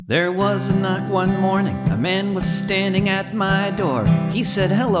There was a knock one morning, a man was standing at my door. He said,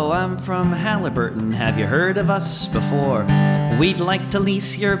 "Hello, I'm from Halliburton, have you heard of us before? We'd like to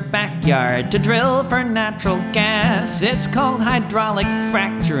lease your backyard to drill for natural gas. It's called hydraulic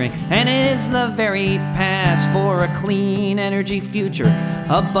fracturing, and it is the very pass for a clean energy future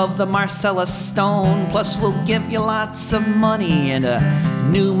above the Marcellus Stone. Plus we'll give you lots of money and a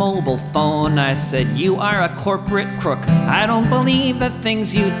new mobile phone." I said, "You are a corporate crook. I don't believe the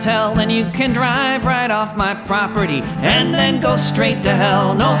things you tell, and you can drive right off my property and then go straight to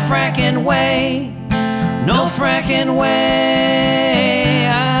hell. No fracking way, no fracking way.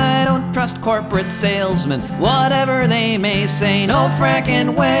 I don't trust corporate salesmen, whatever they may say. No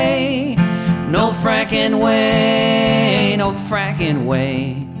fracking way, no fracking way, no fracking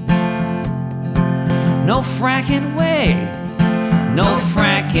way, no fracking way, no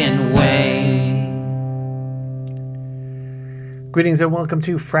fracking way." Greetings and welcome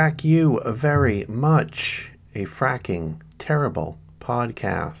to Frack You Very Much, a fracking terrible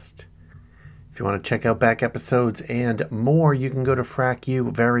podcast. If you want to check out back episodes and more, you can go to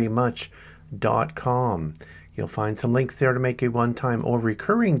frackyouverymuch.com. You'll find some links there to make a one-time or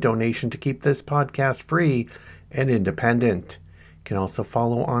recurring donation to keep this podcast free and independent. You can also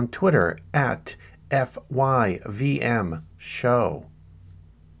follow on Twitter at FYVM Show.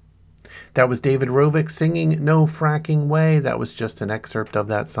 That was David Rovick singing No Fracking Way. That was just an excerpt of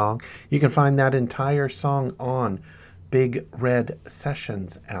that song. You can find that entire song on Big Red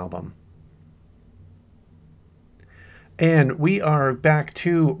Sessions album. And we are back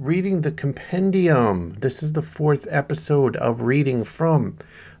to reading the compendium. This is the 4th episode of reading from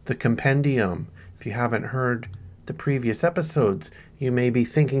the compendium. If you haven't heard the previous episodes, you may be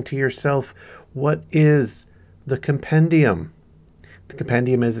thinking to yourself, what is the compendium? The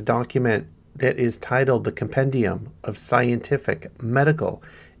compendium is a document that is titled The Compendium of Scientific, Medical,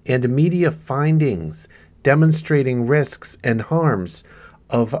 and Media Findings Demonstrating Risks and Harms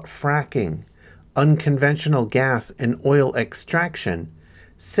of Fracking, Unconventional Gas and Oil Extraction,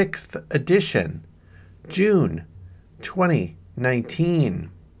 6th edition, June 2019.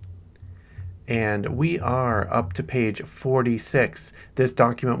 And we are up to page 46. This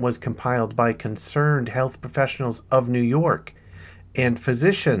document was compiled by Concerned Health Professionals of New York and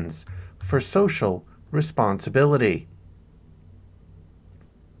Physicians for Social Responsibility.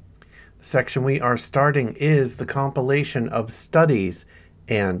 The section we are starting is the compilation of studies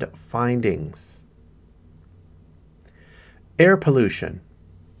and findings. Air pollution.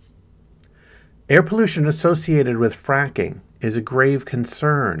 Air pollution associated with fracking is a grave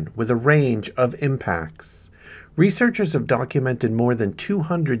concern with a range of impacts. Researchers have documented more than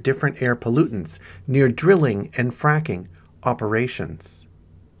 200 different air pollutants near drilling and fracking operations.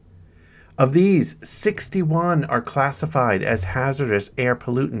 Of these, 61 are classified as hazardous air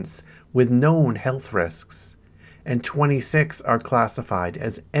pollutants with known health risks, and 26 are classified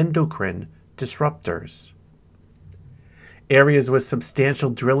as endocrine disruptors. Areas with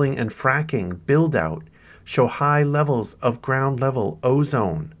substantial drilling and fracking build-out show high levels of ground-level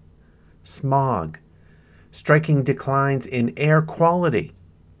ozone, smog, striking declines in air quality,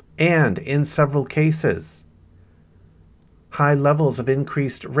 and, in several cases, high levels of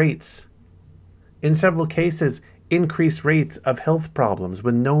increased rates of health problems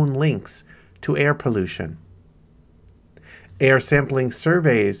with known links to air pollution. Air sampling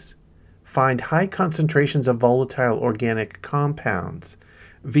surveys find high concentrations of volatile organic compounds,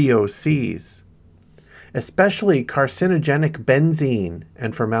 VOCs, especially carcinogenic benzene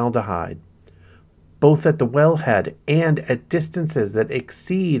and formaldehyde, both at the wellhead and at distances that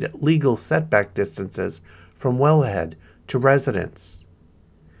exceed legal setback distances from wellhead to residents.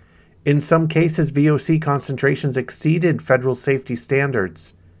 In some cases, VOC concentrations exceeded federal safety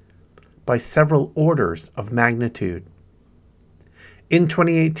standards by several orders of magnitude. In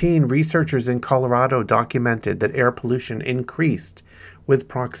 2018, researchers in Colorado documented that air pollution increased with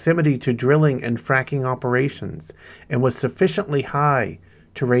proximity to drilling and fracking operations and was sufficiently high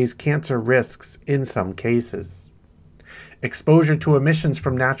to raise cancer risks in some cases. Exposure to emissions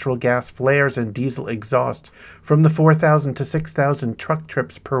from natural gas flares and diesel exhaust from the 4,000 to 6,000 truck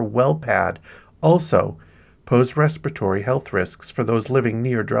trips per well pad also pose respiratory health risks for those living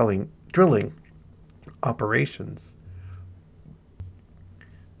near drilling operations.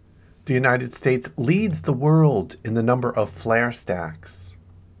 The United States leads the world in the number of flare stacks.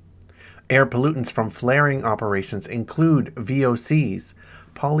 Air pollutants from flaring operations include VOCs,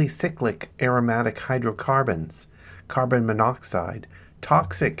 polycyclic aromatic hydrocarbons, carbon monoxide,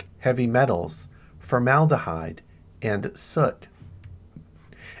 toxic heavy metals, formaldehyde, and soot.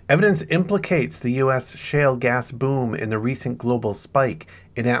 Evidence implicates the U.S. shale gas boom in the recent global spike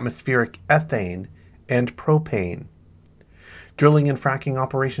in atmospheric ethane and propane. Drilling and fracking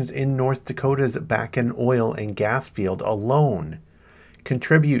operations in North Dakota's Bakken oil and gas field alone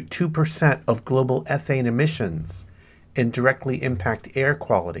contribute 2% of global ethane emissions and directly impact air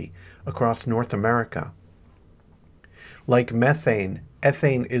quality across North America. Like methane,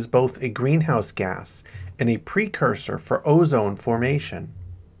 ethane is both a greenhouse gas and a precursor for ozone formation.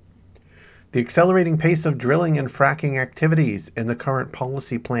 The accelerating pace of drilling and fracking activities in the current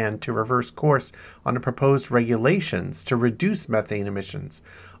policy plan to reverse course on the proposed regulations to reduce methane emissions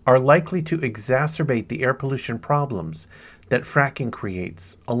are likely to exacerbate the air pollution problems that fracking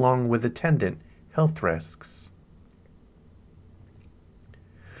creates, along with attendant health risks.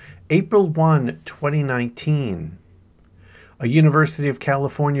 April 1, 2019. A University of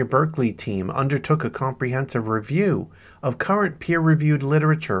California, Berkeley team undertook a comprehensive review of current peer-reviewed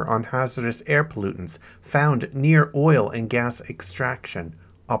literature on hazardous air pollutants found near oil and gas extraction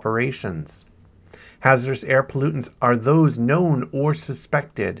operations. Hazardous air pollutants are those known or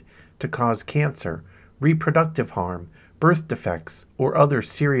suspected to cause cancer, reproductive harm, birth defects, or other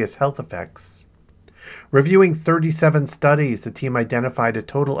serious health effects. Reviewing 37 studies, the team identified a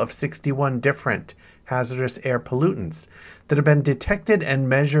total of 61 different hazardous air pollutants that have been detected and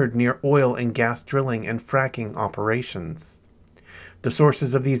measured near oil and gas drilling and fracking operations. The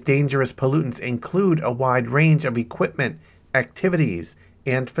sources of these dangerous pollutants include a wide range of equipment, activities,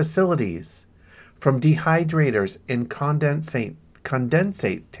 and facilities, from dehydrators and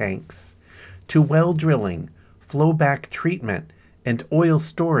condensate tanks to well drilling, flowback treatment, and oil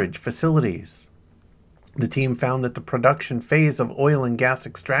storage facilities. The team found that the production phase of oil and gas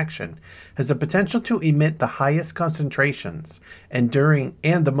extraction has the potential to emit the highest concentrations and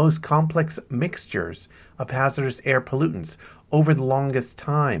the most complex mixtures of hazardous air pollutants over the longest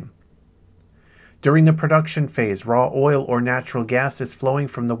time. During the production phase, raw oil or natural gas is flowing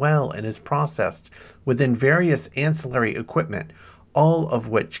from the well and is processed within various ancillary equipment, all of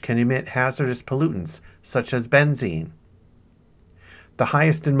which can emit hazardous pollutants such as benzene. The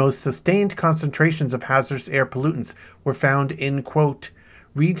highest and most sustained concentrations of hazardous air pollutants were found in, quote,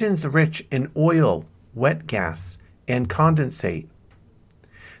 regions rich in oil, wet gas, and condensate.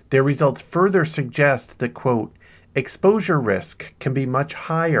 Their results further suggest that, quote, exposure risk can be much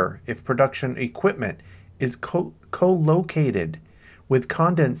higher if production equipment is co-located with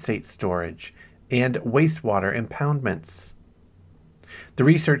condensate storage and wastewater impoundments. The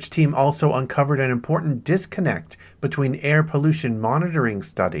research team also uncovered an important disconnect between air pollution monitoring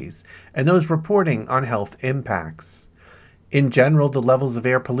studies and those reporting on health impacts. In general, the levels of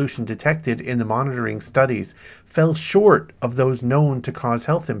air pollution detected in the monitoring studies fell short of those known to cause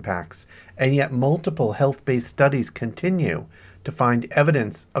health impacts, and yet multiple health-based studies continue to find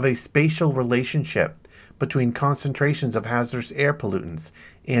evidence of a spatial relationship between concentrations of hazardous air pollutants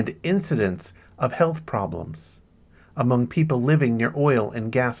and incidence of health problems among people living near oil and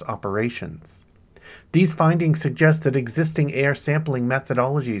gas operations. These findings suggest that existing air sampling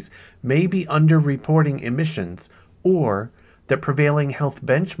methodologies may be underreporting emissions, or that prevailing health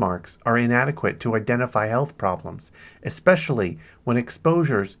benchmarks are inadequate to identify health problems, especially when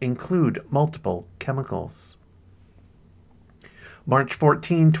exposures include multiple chemicals. March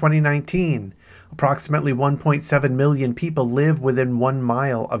 14, 2019. Approximately 1.7 million people live within 1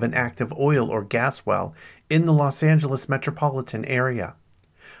 mile of an active oil or gas well in the Los Angeles metropolitan area.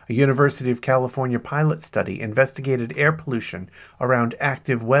 A University of California pilot study investigated air pollution around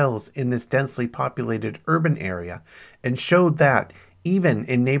active wells in this densely populated urban area and showed that, even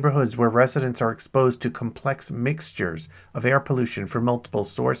in neighborhoods where residents are exposed to complex mixtures of air pollution from multiple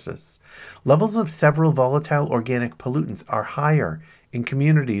sources, levels of several volatile organic pollutants are higher in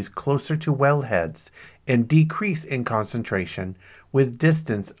communities closer to wellheads and decrease in concentration with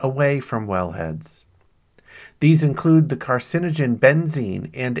distance away from wellheads. These include the carcinogen benzene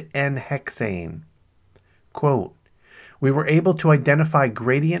and N-hexane. Quote, we were able to identify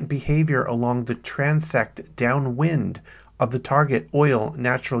gradient behavior along the transect downwind of the target oil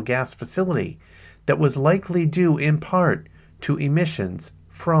natural gas facility that was likely due in part to emissions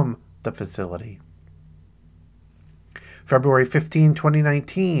from the facility. February 15,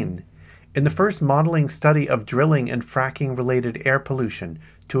 2019. In the first modeling study of drilling and fracking-related air pollution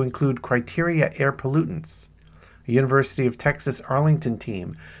to include criteria air pollutants, a University of Texas Arlington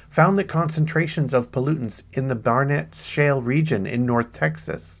team found that concentrations of pollutants in the Barnett Shale region in North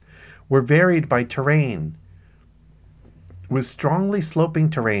Texas were varied by terrain, with strongly sloping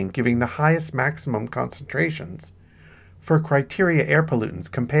terrain giving the highest maximum concentrations for criteria air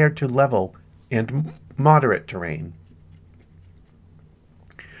pollutants compared to level and moderate terrain.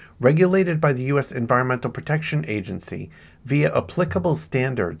 Regulated by the U.S. Environmental Protection Agency, via applicable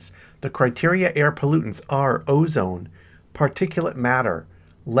standards. The criteria air pollutants are ozone, particulate matter,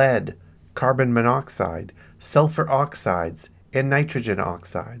 lead, carbon monoxide, sulfur oxides, and nitrogen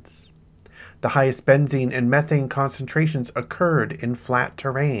oxides. The highest benzene and methane concentrations occurred in flat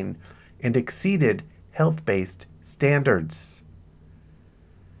terrain and exceeded health-based standards.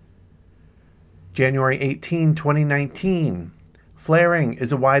 January 18, 2019. Flaring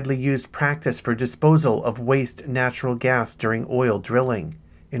is a widely used practice for disposal of waste natural gas during oil drilling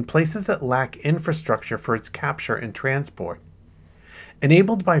in places that lack infrastructure for its capture and transport.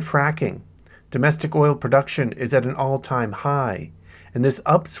 Enabled by fracking, domestic oil production is at an all-time high, and this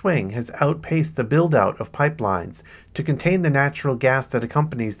upswing has outpaced the build-out of pipelines to contain the natural gas that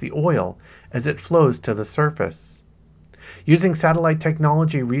accompanies the oil as it flows to the surface. Using satellite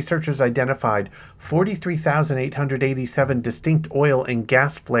technology, researchers identified 43,887 distinct oil and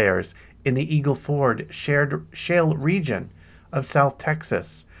gas flares in the Eagle Ford shale region of South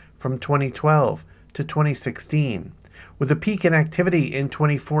Texas from 2012 to 2016, with a peak in activity in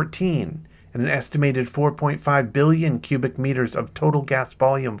 2014 and an estimated 4.5 billion cubic meters of total gas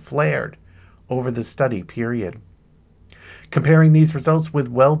volume flared over the study period. Comparing these results with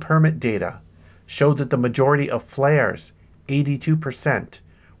well permit data showed that the majority of flares, 82%,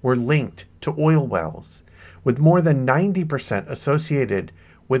 were linked to oil wells, with more than 90% associated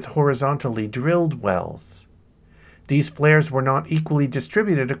with horizontally drilled wells. These flares were not equally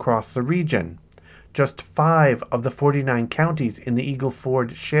distributed across the region. Just 5 of the 49 counties in the Eagle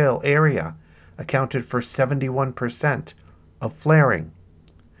Ford shale area accounted for 71% of flaring.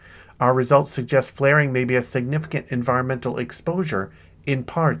 Our results suggest flaring may be a significant environmental exposure in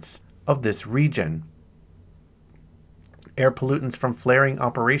parts of this region. Air pollutants from flaring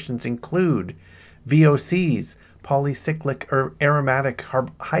operations include VOCs, polycyclic or aromatic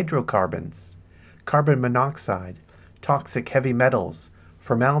hydrocarbons, carbon monoxide, toxic heavy metals,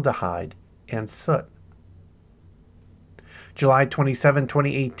 formaldehyde, and soot. July 27,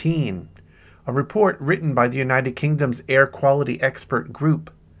 2018, a report written by the United Kingdom's Air Quality Expert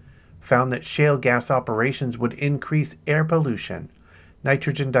Group found that shale gas operations would increase air pollution,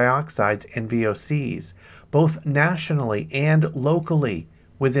 nitrogen dioxides, and VOCs, both nationally and locally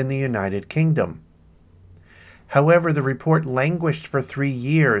within the United Kingdom. However, the report languished for 3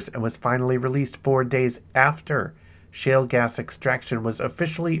 years and was finally released 4 days after shale gas extraction was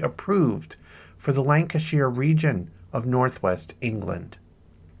officially approved for the Lancashire region of northwest England.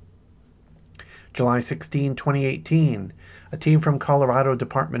 July 16, 2018, a team from Colorado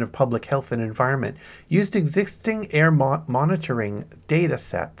Department of Public Health and Environment used existing air monitoring data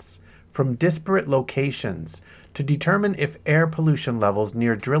sets from disparate locations to determine if air pollution levels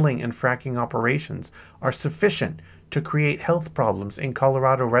near drilling and fracking operations are sufficient to create health problems in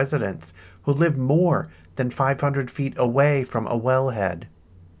Colorado residents who live more than 500 feet away from a wellhead.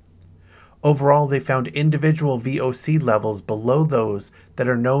 Overall, they found individual VOC levels below those that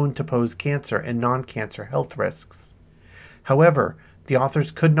are known to pose cancer and non-cancer health risks. However, the authors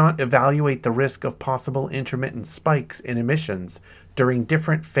could not evaluate the risk of possible intermittent spikes in emissions during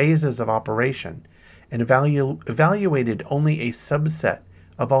different phases of operation and evaluated only a subset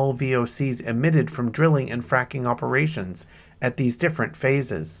of all VOCs emitted from drilling and fracking operations at these different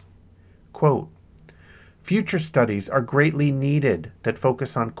phases. Quote, "Future studies are greatly needed that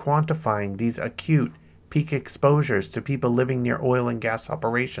focus on quantifying these acute peak exposures to people living near oil and gas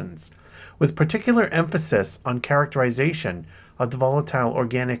operations, with particular emphasis on characterization of the volatile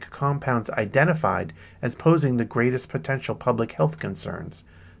organic compounds identified as posing the greatest potential public health concerns,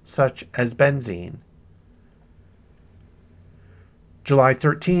 such as benzene." July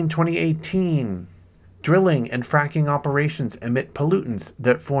 13, 2018. Drilling and fracking operations emit pollutants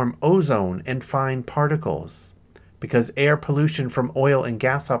that form ozone and fine particles. Because air pollution from oil and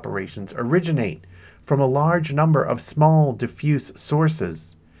gas operations originate from a large number of small diffuse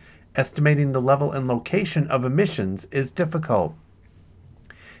sources, estimating the level and location of emissions is difficult.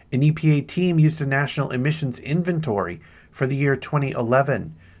 An EPA team used a national emissions inventory for the year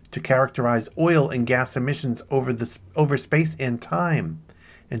 2011 to characterize oil and gas emissions over space and time,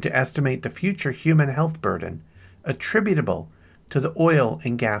 and to estimate the future human health burden attributable to the oil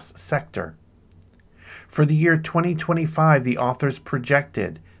and gas sector. For the year 2025, the authors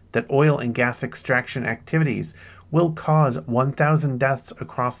projected that oil and gas extraction activities will cause 1,000 deaths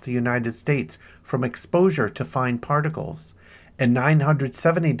across the United States from exposure to fine particles and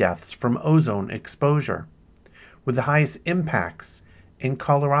 970 deaths from ozone exposure, with the highest impacts in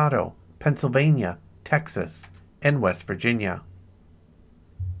Colorado, Pennsylvania, Texas, and West Virginia.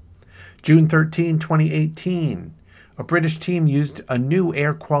 June 13, 2018, A British team used a new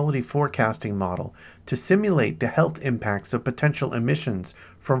air quality forecasting model to simulate the health impacts of potential emissions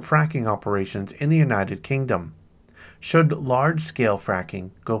from fracking operations in the United Kingdom, should large-scale fracking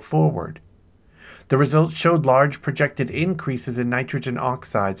go forward. The results showed large projected increases in nitrogen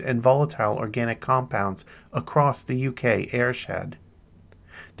oxides and volatile organic compounds across the UK airshed.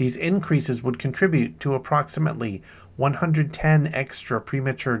 These increases would contribute to approximately 110 extra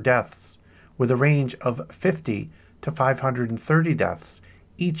premature deaths, with a range of 50 to 530 deaths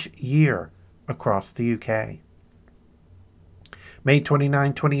each year across the UK. May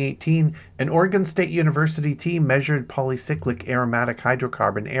 29, 2018, an Oregon State University team measured polycyclic aromatic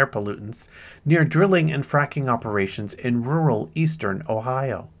hydrocarbon air pollutants near drilling and fracking operations in rural eastern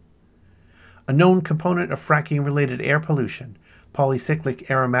Ohio. A known component of fracking-related air pollution,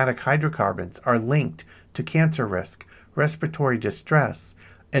 polycyclic aromatic hydrocarbons are linked to cancer risk, respiratory distress,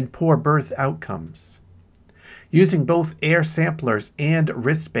 and poor birth outcomes. Using both air samplers and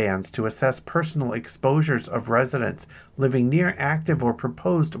wristbands to assess personal exposures of residents living near active or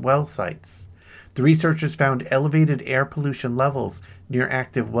proposed well sites, the researchers found elevated air pollution levels near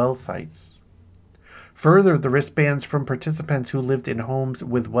active well sites. Further, the wristbands from participants who lived in homes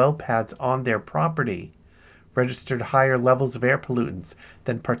with well pads on their property registered higher levels of air pollutants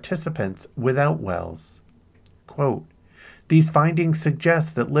than participants without wells. Quote, "These findings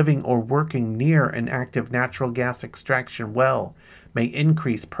suggest that living or working near an active natural gas extraction well may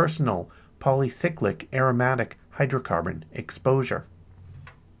increase personal polycyclic aromatic hydrocarbon exposure."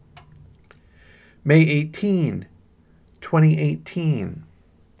 May 18, 2018.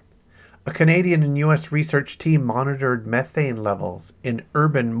 A Canadian and U.S. research team monitored methane levels in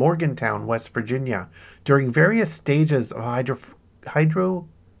urban Morgantown, West Virginia, during various stages of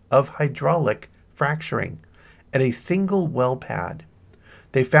hydraulic fracturing at a single well pad.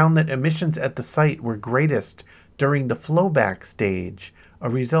 They found that emissions at the site were greatest during the flowback stage, a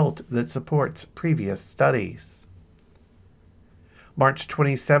result that supports previous studies. March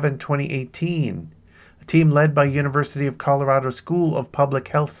 27, 2018. A team led by University of Colorado School of Public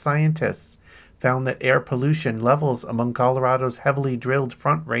Health scientists found that air pollution levels among Colorado's heavily drilled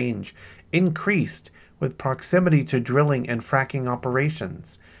Front Range increased with proximity to drilling and fracking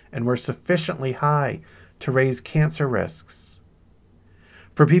operations and were sufficiently high to raise cancer risks.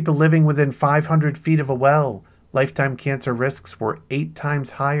 For people living within 500 feet of a well, lifetime cancer risks were 8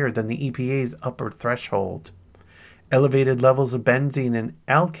 times higher than the EPA's upper threshold. Elevated levels of benzene and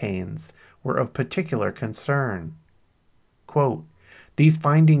alkanes were of particular concern. Quote, "These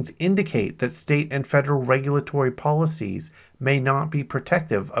findings indicate that state and federal regulatory policies may not be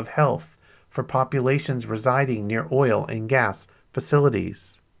protective of health for populations residing near oil and gas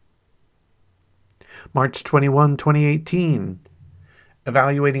facilities." March 21, 2018.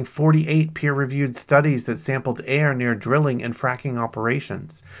 Evaluating 48 peer-reviewed studies that sampled air near drilling and fracking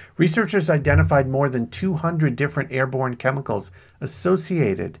operations, researchers identified more than 200 different airborne chemicals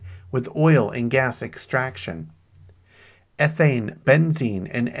associated with oil and gas extraction. Ethane, benzene,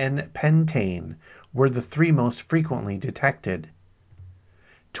 and N-pentane were the 3 most frequently detected.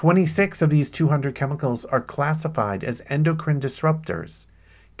 26 of these 200 chemicals are classified as endocrine disruptors,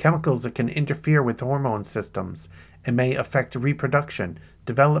 chemicals that can interfere with hormone systems and may affect reproduction,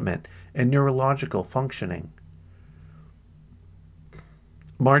 development, and neurological functioning.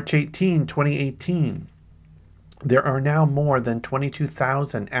 March 18, 2018. There are now more than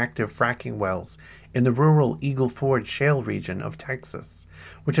 22,000 active fracking wells in the rural Eagle Ford Shale region of Texas,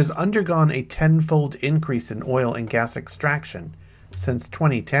 which has undergone a 10-fold increase in oil and gas extraction since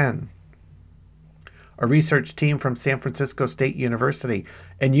 2010. A research team from San Francisco State University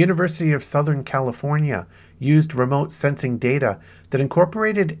and University of Southern California used remote sensing data that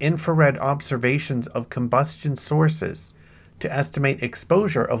incorporated infrared observations of combustion sources to estimate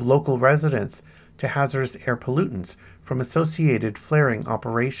exposure of local residents to hazardous air pollutants from associated flaring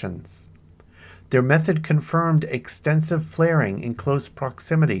operations. Their method confirmed extensive flaring in close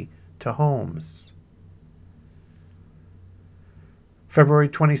proximity to homes. February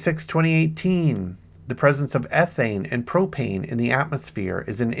 26, 2018. The presence of ethane and propane in the atmosphere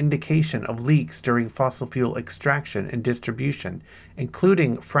is an indication of leaks during fossil fuel extraction and distribution,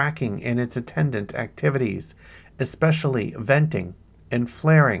 including fracking and its attendant activities, especially venting and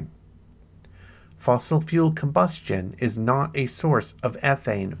flaring. Fossil fuel combustion is not a source of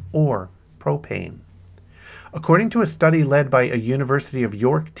ethane or propane. According to a study led by a University of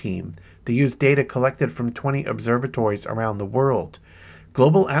York team that used data collected from 20 observatories around the world,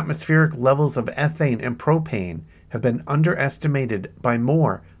 global atmospheric levels of ethane and propane have been underestimated by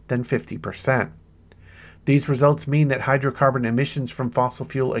more than 50%. These results mean that hydrocarbon emissions from fossil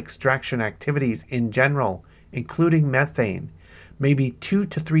fuel extraction activities in general including methane, may be 2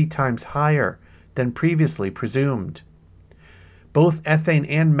 to 3 times higher than previously presumed. Both ethane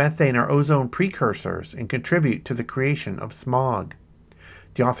and methane are ozone precursors and contribute to the creation of smog.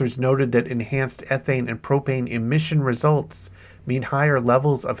 The authors noted that enhanced ethane and propane emission results mean higher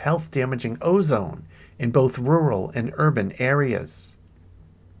levels of health-damaging ozone in both rural and urban areas.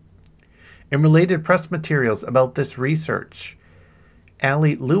 In related press materials about this research,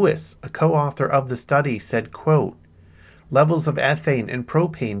 Ali Lewis, a co-author of the study, said, quote, "Levels of ethane and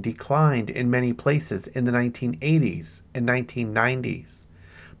propane declined in many places in the 1980s and 1990s,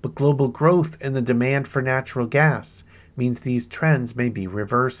 but global growth in the demand for natural gas means these trends may be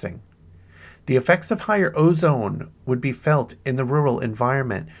reversing. The effects of higher ozone would be felt in the rural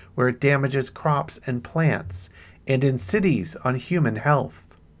environment where it damages crops and plants, and in cities on human health."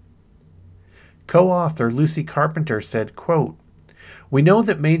 Co-author Lucy Carpenter said, quote, "We know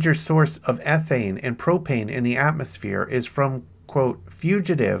that major source of ethane and propane in the atmosphere is from, quote,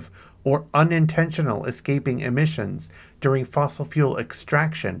 fugitive or unintentional escaping emissions during fossil fuel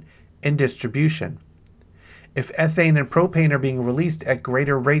extraction and distribution. If ethane and propane are being released at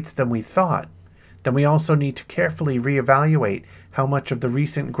greater rates than we thought, then we also need to carefully reevaluate how much of the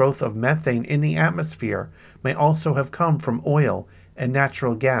recent growth of methane in the atmosphere may also have come from oil and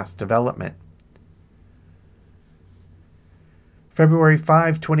natural gas development." February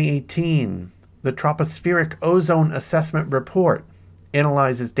 5, 2018, the Tropospheric Ozone Assessment Report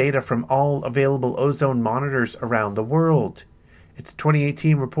analyzes data from all available ozone monitors around the world. Its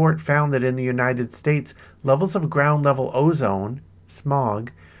 2018 report found that in the United States, levels of ground-level ozone,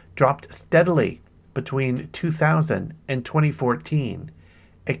 smog, dropped steadily between 2000 and 2014,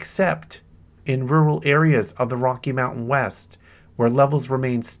 except in rural areas of the Rocky Mountain West, where levels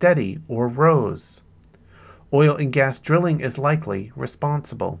remained steady or rose. Oil and gas drilling is likely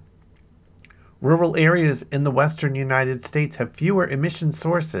responsible. Rural areas in the western United States have fewer emission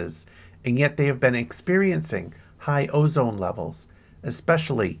sources, and yet they have been experiencing high ozone levels,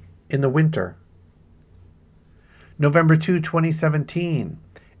 especially in the winter. November 2, 2017,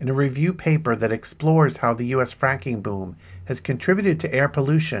 in a review paper that explores how the U.S. fracking boom has contributed to air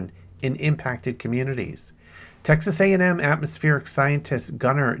pollution in impacted communities, Texas A&M atmospheric scientist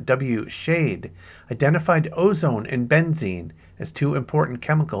Gunnar W. Shade identified ozone and benzene as two important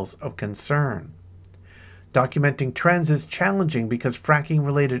chemicals of concern. Documenting trends is challenging because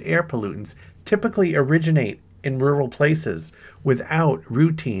fracking-related air pollutants typically originate in rural places without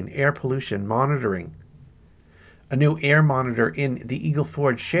routine air pollution monitoring. A new air monitor in the Eagle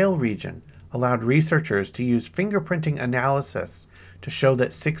Ford Shale region allowed researchers to use fingerprinting analysis to show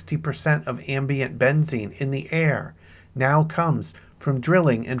that 60% of ambient benzene in the air now comes from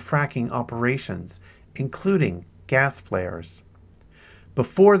drilling and fracking operations, including gas flares.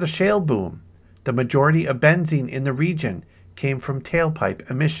 Before the shale boom, the majority of benzene in the region came from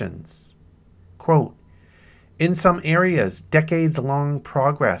tailpipe emissions. Quote, "In some areas, decades-long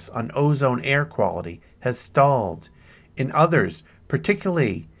progress on ozone air quality has stalled. In others,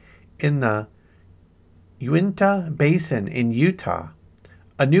 particularly in the Uinta Basin in Utah,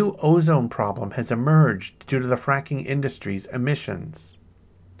 a new ozone problem has emerged due to the fracking industry's emissions.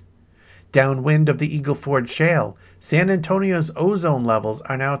 Downwind of the Eagle Ford Shale, San Antonio's ozone levels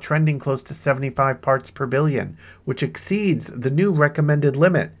are now trending close to 75 parts per billion, which exceeds the new recommended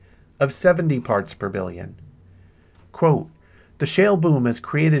limit of 70 parts per billion." Quote, "The shale boom has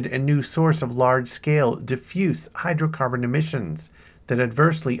created a new source of large-scale diffuse hydrocarbon emissions that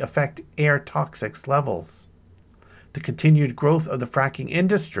adversely affect air toxics levels. The continued growth of the fracking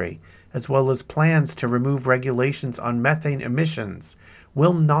industry, as well as plans to remove regulations on methane emissions,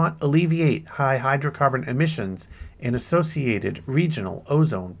 will not alleviate high hydrocarbon emissions and associated regional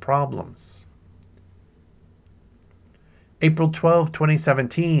ozone problems." April 12,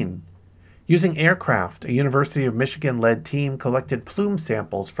 2017. Using aircraft, a University of Michigan-led team collected plume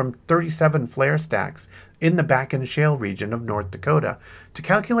samples from 37 flare stacks in the Bakken Shale region of North Dakota to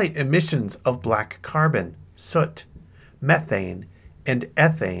calculate emissions of black carbon, soot, methane, and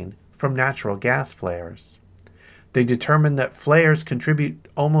ethane from natural gas flares. They determined that flares contribute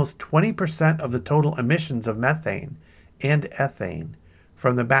almost 20% of the total emissions of methane and ethane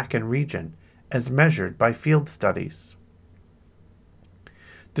from the Bakken region, as measured by field studies.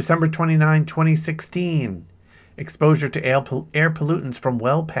 December 29, 2016. Exposure to air pollutants from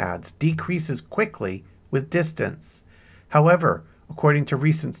well pads decreases quickly with distance. However, according to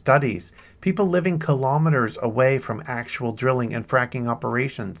recent studies, people living kilometers away from actual drilling and fracking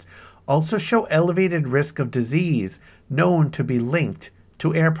operations also show elevated risk of disease known to be linked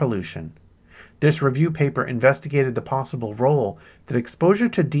to air pollution. This review paper investigated the possible role that exposure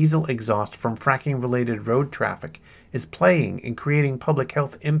to diesel exhaust from fracking-related road traffic is playing in creating public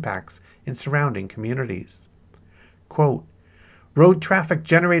health impacts in surrounding communities. Quote, road traffic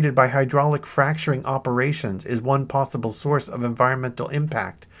generated by hydraulic fracturing operations is one possible source of environmental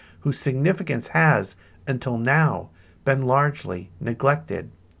impact whose significance has, until now, been largely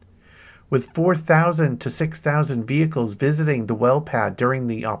neglected. With 4,000 to 6,000 vehicles visiting the well pad during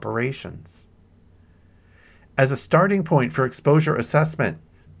the operations. As a starting point for exposure assessment,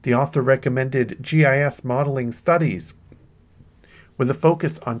 the author recommended GIS modeling studies with a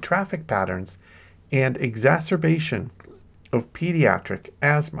focus on traffic patterns and exacerbation of pediatric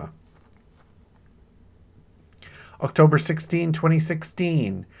asthma. October 16,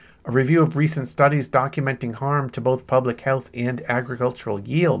 2016, a review of recent studies documenting harm to both public health and agricultural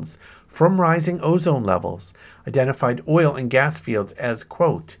yields from rising ozone levels identified oil and gas fields as,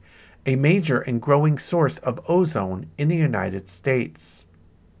 quote, a major and growing source of ozone in the United States.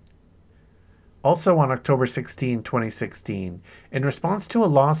 Also on October 16, 2016, in response to a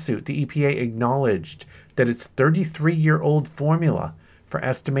lawsuit, the EPA acknowledged that its 33-year-old formula for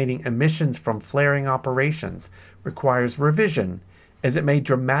estimating emissions from flaring operations requires revision, as it may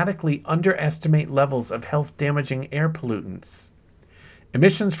dramatically underestimate levels of health-damaging air pollutants.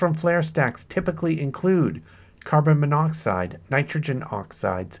 Emissions from flare stacks typically include carbon monoxide, nitrogen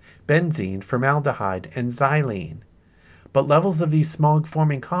oxides, benzene, formaldehyde, and xylene. But levels of these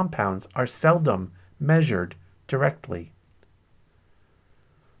smog-forming compounds are seldom measured directly.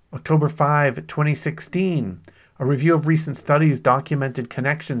 October 5, 2016, a review of recent studies documented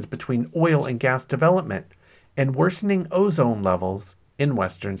connections between oil and gas development and worsening ozone levels in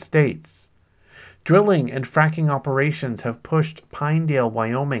western states. Drilling and fracking operations have pushed Pinedale,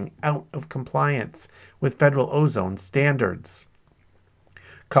 Wyoming out of compliance with federal ozone standards.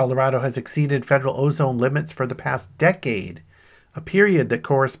 Colorado has exceeded federal ozone limits for the past decade, a period that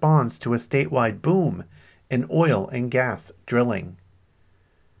corresponds to a statewide boom in oil and gas drilling.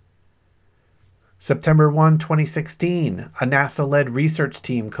 September 1, 2016, a NASA-led research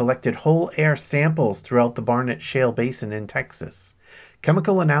team collected whole air samples throughout the Barnett Shale Basin in Texas.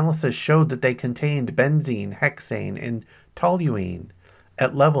 Chemical analysis showed that they contained benzene, hexane, and toluene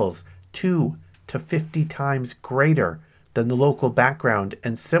at levels 2 to 50 times greater than the local background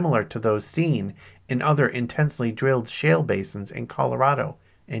and similar to those seen in other intensely drilled shale basins in Colorado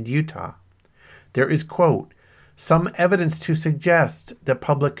and Utah. There is, quote, some evidence to suggest that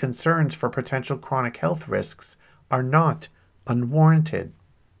public concerns for potential chronic health risks are not unwarranted.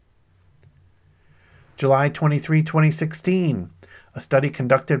 July 23, 2016, a study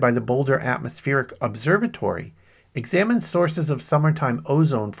conducted by the Boulder Atmospheric Observatory examined sources of summertime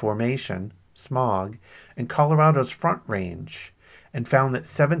ozone formation, smog, in Colorado's Front Range and found that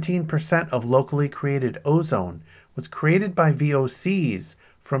 17% of locally created ozone was created by VOCs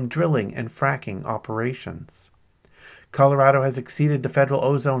from drilling and fracking operations. Colorado has exceeded the federal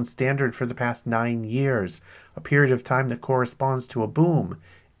ozone standard for the past 9 years, a period of time that corresponds to a boom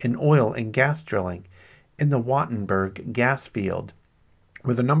in oil and gas drilling in the Wattenberg gas field,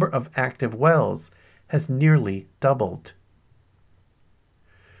 where the number of active wells has nearly doubled.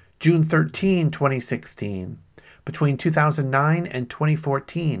 June 13, 2016. Between 2009 and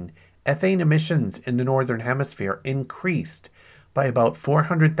 2014, ethane emissions in the Northern Hemisphere increased by about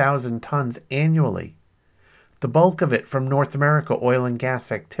 400,000 tons annually. The bulk of it from North America oil and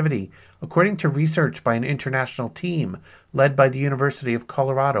gas activity, according to research by an international team led by the University of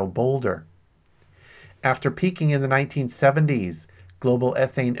Colorado, Boulder. After peaking in the 1970s, global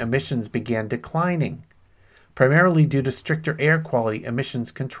ethane emissions began declining, primarily due to stricter air quality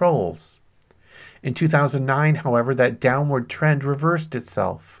emissions controls. In 2009, however, that downward trend reversed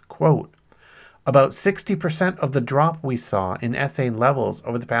itself. Quote, about 60% of the drop we saw in ethane levels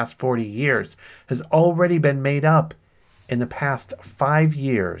over the past 40 years has already been made up in the past 5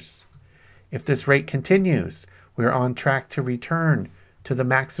 years. If this rate continues, we are on track to return to the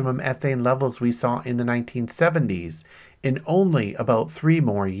maximum ethane levels we saw in the 1970s in only about 3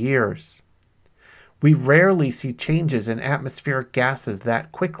 more years. We rarely see changes in atmospheric gases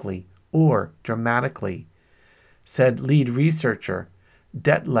that quickly or dramatically, said lead researcher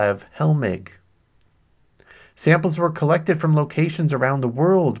Detlev Helmig. Samples were collected from locations around the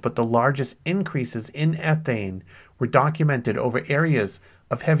world, but the largest increases in ethane were documented over areas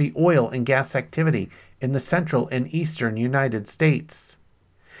of heavy oil and gas activity in the central and eastern United States.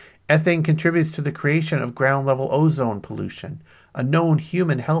 Ethane contributes to the creation of ground-level ozone pollution, a known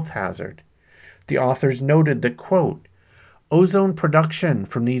human health hazard. The authors noted that, quote, ozone production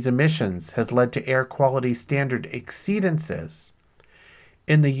from these emissions has led to air quality standard exceedances.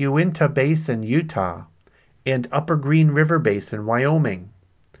 in the Uinta Basin, Utah, and Upper Green River Basin, Wyoming.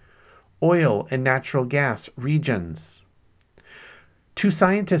 Oil and natural gas regions. Two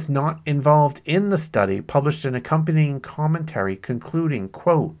scientists not involved in the study published an accompanying commentary concluding,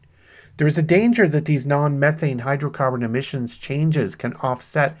 quote, "There is a danger that these non-methane hydrocarbon emissions changes can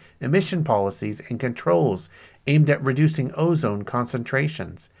offset emission policies and controls aimed at reducing ozone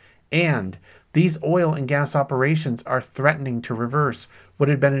concentrations, and these oil and gas operations are threatening to reverse what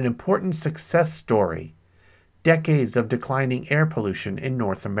had been an important success story, decades of declining air pollution in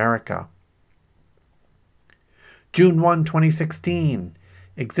North America." June 1, 2016,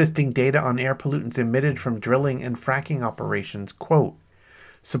 existing data on air pollutants emitted from drilling and fracking operations, quote,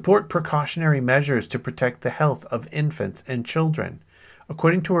 "support precautionary measures to protect the health of infants and children,"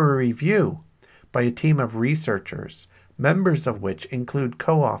 according to a review by a team of researchers, members of which include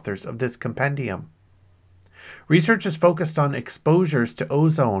co-authors of this compendium. Research is focused on exposures to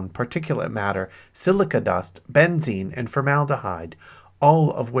ozone, particulate matter, silica dust, benzene, and formaldehyde,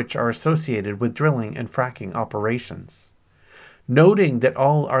 all of which are associated with drilling and fracking operations. Noting that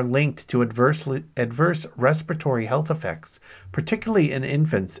all are linked to adverse respiratory health effects, particularly in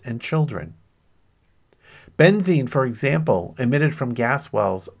infants and children. Benzene, for example, emitted from gas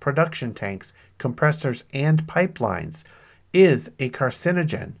wells, production tanks, compressors, and pipelines, is a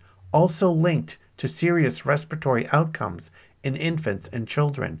carcinogen, also linked to serious respiratory outcomes in infants and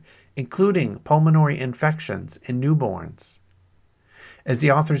children, including pulmonary infections in newborns. As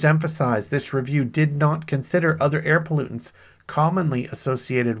the authors emphasize, this review did not consider other air pollutants commonly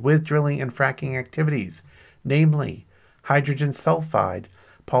associated with drilling and fracking activities, namely hydrogen sulfide,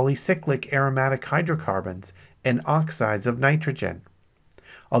 polycyclic aromatic hydrocarbons, and oxides of nitrogen.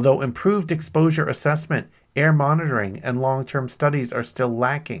 Although improved exposure assessment, air monitoring, and long-term studies are still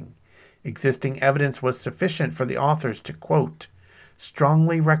lacking, existing evidence was sufficient for the authors to, quote,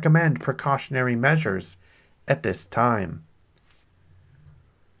 "strongly recommend precautionary measures at this time."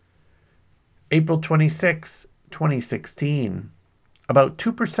 April 26, 2016. About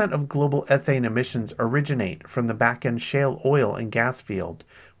 2% of global ethane emissions originate from the Bakken shale oil and gas field,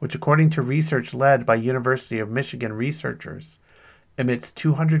 which, according to research led by University of Michigan researchers, emits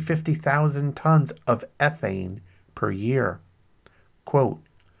 250,000 tons of ethane per year. Quote,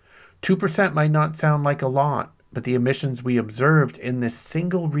 2% might not sound like a lot, but the emissions we observed in this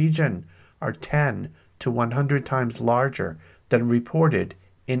single region are 10 to 100 times larger than reported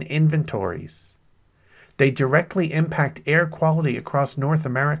in inventories. They directly impact air quality across North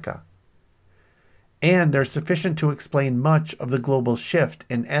America, and they're sufficient to explain much of the global shift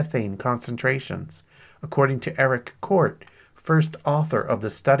in ethane concentrations, according to Eric Court, first author of the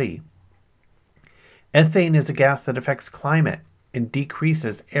study. Ethane is a gas that affects climate and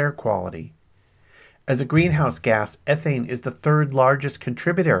decreases air quality. As a greenhouse gas, ethane is the third largest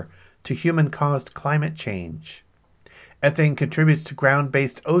contributor to human-caused climate change. Ethane contributes to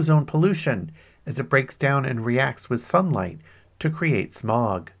ground-based ozone pollution as it breaks down and reacts with sunlight to create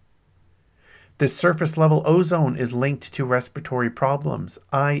smog. This surface-level ozone is linked to respiratory problems,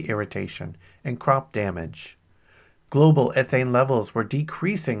 eye irritation, and crop damage. Global ethane levels were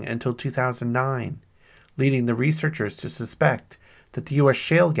decreasing until 2009, leading the researchers to suspect that the U.S.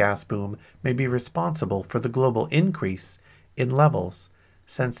 shale gas boom may be responsible for the global increase in levels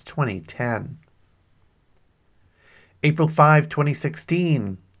since 2010. April 5,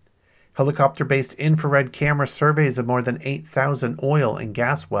 2016, helicopter-based infrared camera surveys of more than 8,000 oil and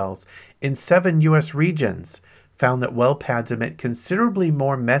gas wells in 7 U.S. regions found that well pads emit considerably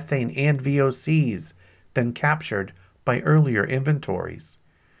more methane and VOCs than captured by earlier inventories.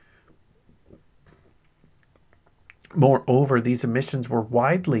 Moreover, these emissions were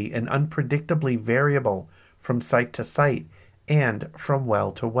widely and unpredictably variable from site to site and from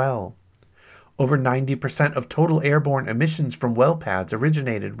well to well. Over 90% of total airborne emissions from well pads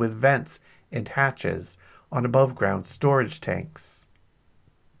originated with vents and hatches on above-ground storage tanks.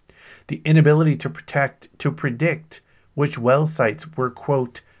 The inability to predict which well sites were,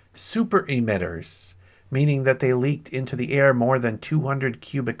 quote, super emitters, meaning that they leaked into the air more than 200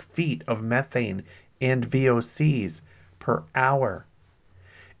 cubic feet of methane and VOCs per hour,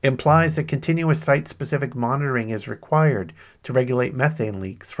 implies that continuous site-specific monitoring is required to regulate methane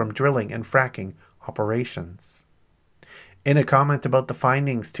leaks from drilling and fracking operations. In a comment about the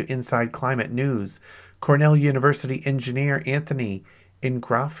findings to Inside Climate News, Cornell University engineer Anthony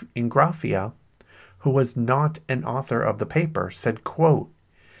Ingraffia, who was not an author of the paper, said, quote,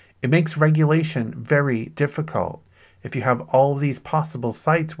 "It makes regulation very difficult. If you have all these possible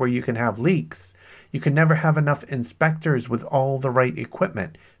sites where you can have leaks, you can never have enough inspectors with all the right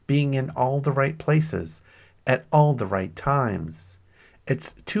equipment being in all the right places at all the right times.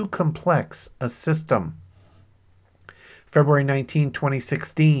 It's too complex a system. February 19,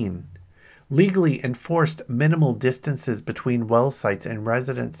 2016. Legally enforced minimal distances between well sites and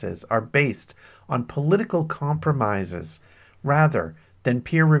residences are based on political compromises rather than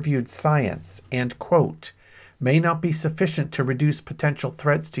peer-reviewed science and, quote, may not be sufficient to reduce potential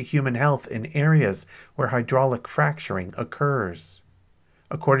threats to human health in areas where hydraulic fracturing occurs.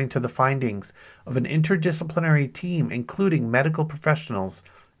 According to the findings of an interdisciplinary team including medical professionals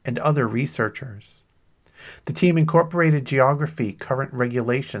and other researchers. The team incorporated geography, current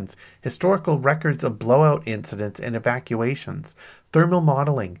regulations, historical records of blowout incidents and evacuations, thermal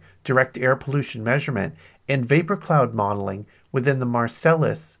modeling, direct air pollution measurement, and vapor cloud modeling within the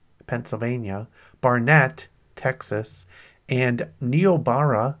Marcellus, Pennsylvania, Barnett, Texas, and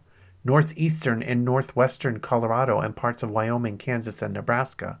Niobrara, northeastern and northwestern Colorado, and parts of Wyoming, Kansas, and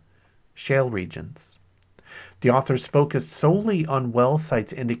Nebraska, shale regions. The authors focused solely on well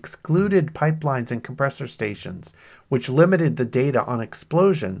sites and excluded pipelines and compressor stations, which limited the data on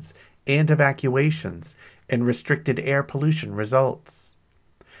explosions and evacuations and restricted air pollution results.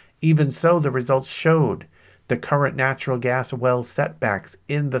 Even so, the results showed the current natural gas well setbacks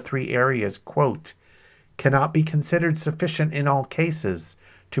in the three areas, quote, cannot be considered sufficient in all cases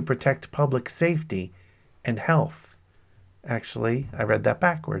to protect public safety and health. Actually, I read that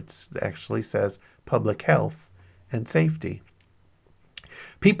backwards. It actually says public health and safety.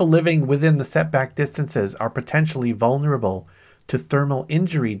 People living within the setback distances are potentially vulnerable to thermal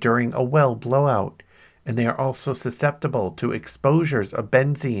injury during a well blowout, and they are also susceptible to exposures of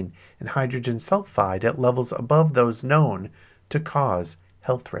benzene and hydrogen sulfide at levels above those known to cause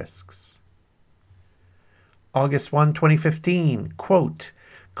health risks. August 1, 2015, quote,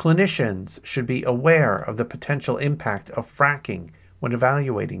 clinicians should be aware of the potential impact of fracking when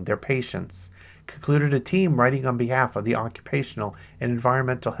evaluating their patients, concluded a team writing on behalf of the Occupational and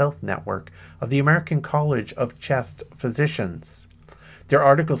Environmental Health Network of the American College of Chest Physicians. Their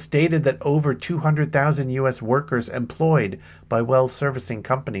article stated that over 200,000 U.S. workers employed by well servicing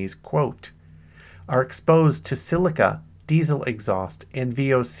companies, quote, are exposed to silica, diesel exhaust, and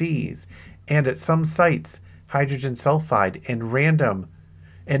VOCs, and at some sites, hydrogen sulfide and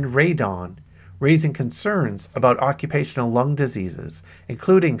radon, raising concerns about occupational lung diseases,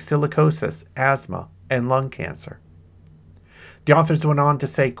 including silicosis, asthma, and lung cancer. The authors went on to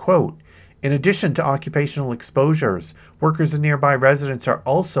say, quote, in addition to occupational exposures, workers in nearby residents are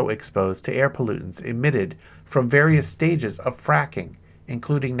also exposed to air pollutants emitted from various stages of fracking,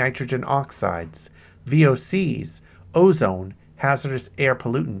 including nitrogen oxides, VOCs, ozone, hazardous air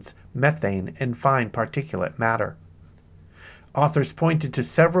pollutants, methane, and fine particulate matter. Authors pointed to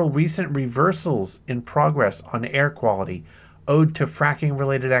several recent reversals in progress on air quality owed to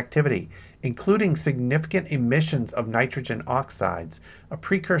fracking-related activity, including significant emissions of nitrogen oxides, a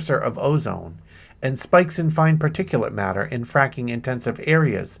precursor of ozone, and spikes in fine particulate matter in fracking-intensive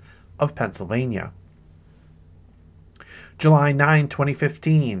areas of Pennsylvania. July 9,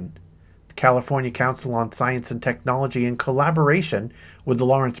 2015. The California Council on Science and Technology, in collaboration with the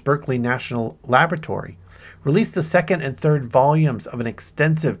Lawrence Berkeley National Laboratory, released the second and third volumes of an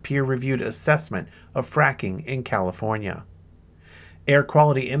extensive peer-reviewed assessment of fracking in California. Air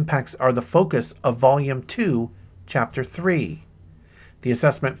quality impacts are the focus of Volume 2, Chapter 3. The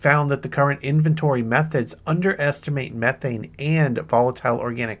assessment found that the current inventory methods underestimate methane and volatile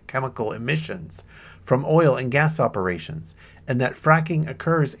organic chemical emissions from oil and gas operations, and that fracking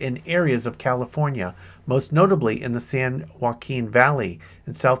occurs in areas of California, most notably in the San Joaquin Valley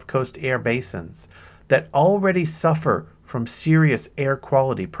and South Coast air basins, that already suffer from serious air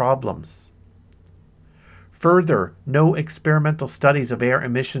quality problems. Further, no experimental studies of air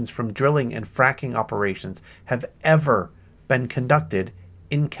emissions from drilling and fracking operations have ever been conducted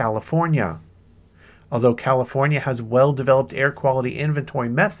in California. Although California has well-developed air quality inventory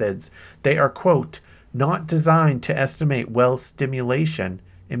methods, they are, quote, not designed to estimate well stimulation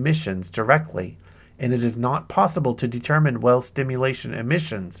emissions directly, and it is not possible to determine well stimulation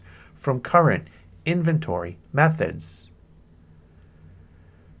emissions from current inventory methods.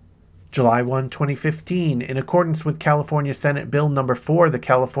 July 1, 2015, in accordance with California Senate Bill No. 4, the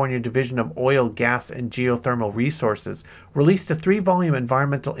California Division of Oil, Gas, and Geothermal Resources released a 3-volume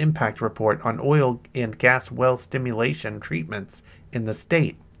environmental impact report on oil and gas well stimulation treatments in the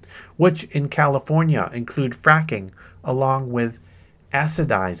state, which in California include fracking along with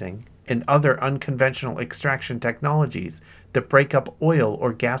acidizing and other unconventional extraction technologies that break up oil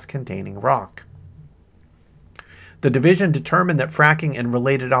or gas-containing rock. The division determined that fracking and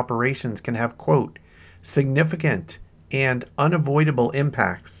related operations can have, quote, significant and unavoidable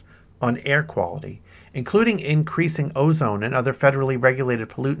impacts on air quality, including increasing ozone and other federally regulated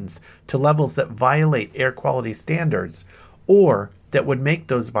pollutants to levels that violate air quality standards or that would make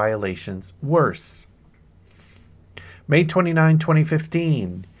those violations worse. May 29,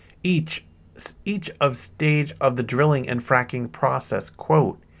 2015, each of stage of the drilling and fracking process,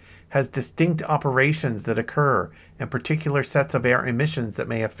 quote, has distinct operations that occur and particular sets of air emissions that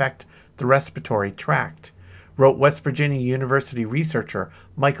may affect the respiratory tract, wrote West Virginia University researcher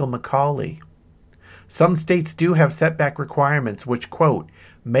Michael McCauley. Some states do have setback requirements which, quote,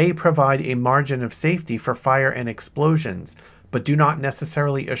 may provide a margin of safety for fire and explosions, but do not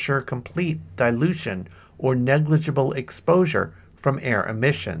necessarily assure complete dilution or negligible exposure from air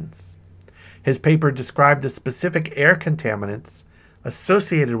emissions. His paper described the specific air contaminants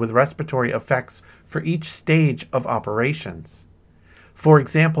associated with respiratory effects for each stage of operations. For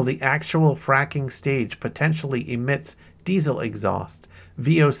example, the actual fracking stage potentially emits diesel exhaust,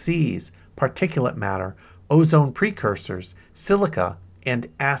 VOCs, particulate matter, ozone precursors, silica, and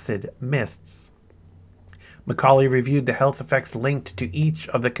acid mists. McCauley reviewed the health effects linked to each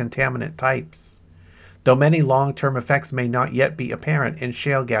of the contaminant types. Though many long-term effects may not yet be apparent in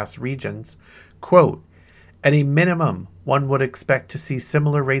shale gas regions, quote, at a minimum, one would expect to see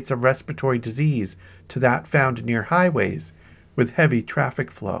similar rates of respiratory disease to that found near highways with heavy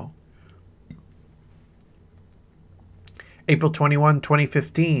traffic flow. April 21,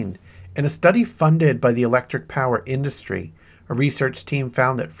 2015, in a study funded by the electric power industry, a research team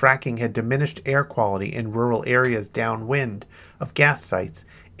found that fracking had diminished air quality in rural areas downwind of gas sites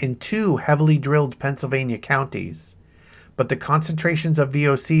in 2 heavily drilled Pennsylvania counties, but the concentrations of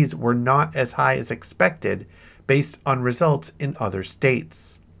VOCs were not as high as expected based on results in other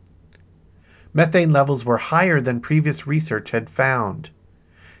states. Methane levels were higher than previous research had found.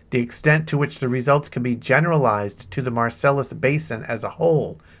 The extent to which the results can be generalized to the Marcellus Basin as a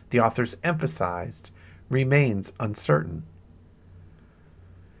whole, the authors emphasized, remains uncertain.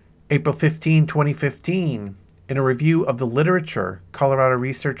 April 15, 2015, in a review of the literature, Colorado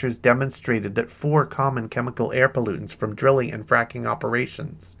researchers demonstrated that 4 common chemical air pollutants from drilling and fracking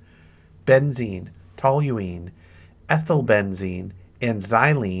operations, benzene, toluene, ethylbenzene, and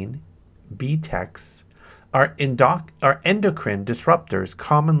xylene, BTEX, are endocrine disruptors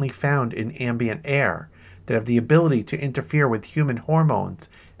commonly found in ambient air that have the ability to interfere with human hormones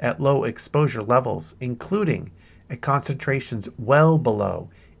at low exposure levels, including at concentrations well below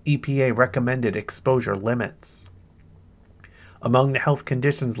EPA recommended exposure limits. Among the health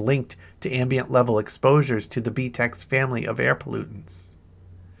conditions linked to ambient level exposures to the BTEX family of air pollutants: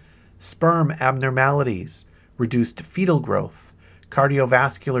 sperm abnormalities, reduced fetal growth,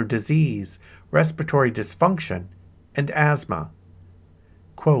 cardiovascular disease, respiratory dysfunction, and asthma.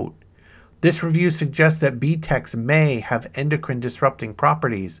 Quote, this review suggests that BTEX may have endocrine disrupting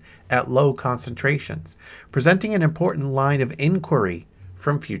properties at low concentrations, presenting an important line of inquiry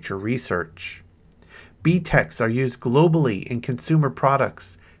from future research. BTEX are used globally in consumer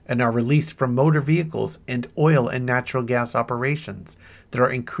products and are released from motor vehicles and oil and natural gas operations that are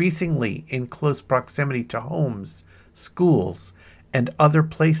increasingly in close proximity to homes, schools, and other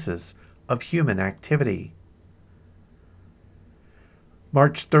places of human activity.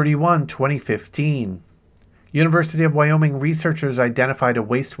 March 31, 2015. University of Wyoming researchers identified a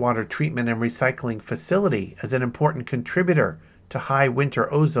wastewater treatment and recycling facility as an important contributor to high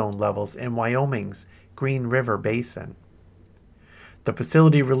winter ozone levels in Wyoming's Green River Basin. The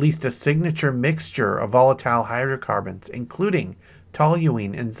facility released a signature mixture of volatile hydrocarbons, including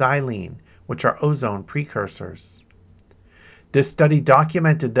toluene and xylene, which are ozone precursors. This study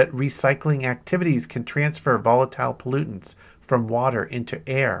documented that recycling activities can transfer volatile pollutants from water into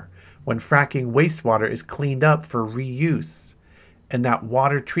air when fracking wastewater is cleaned up for reuse, and that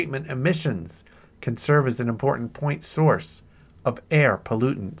water treatment emissions can serve as an important point source of air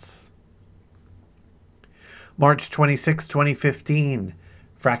pollutants. March 26, 2015.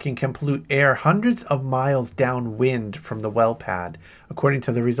 Fracking can pollute air hundreds of miles downwind from the well pad, according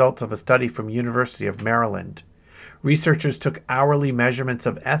to the results of a study from University of Maryland. Researchers took hourly measurements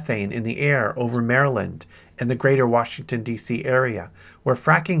of ethane in the air over Maryland and the greater Washington, D.C. area, where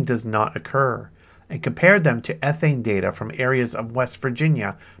fracking does not occur, and compared them to ethane data from areas of West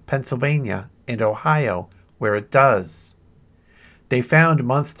Virginia, Pennsylvania, and Ohio, where it does. They found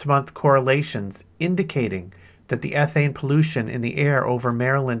month-to-month correlations indicating that the ethane pollution in the air over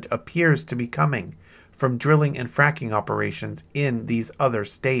Maryland appears to be coming from drilling and fracking operations in these other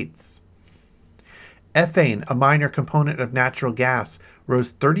states. Ethane, a minor component of natural gas,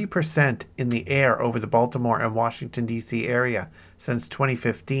 rose 30% in the air over the Baltimore and Washington, D.C. area since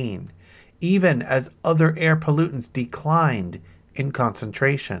 2015, even as other air pollutants declined in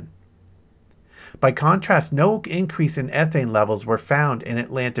concentration. By contrast, no increase in ethane levels were found in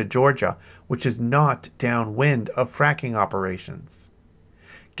Atlanta, Georgia, which is not downwind of fracking operations.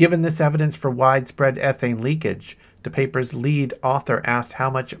 Given this evidence for widespread ethane leakage, the paper's lead author asked how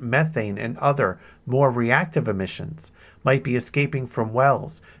much methane and other more reactive emissions might be escaping from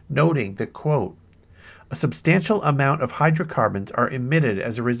wells, noting that, quote, a substantial amount of hydrocarbons are emitted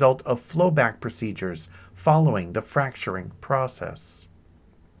as a result of flowback procedures following the fracturing process.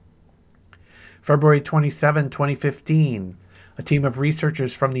 February 27, 2015, a team of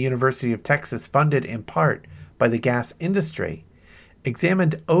researchers from the University of Texas, funded in part by the gas industry,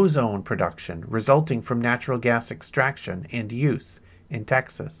 examined ozone production resulting from natural gas extraction and use in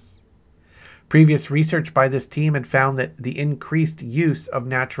Texas. Previous research by this team had found that the increased use of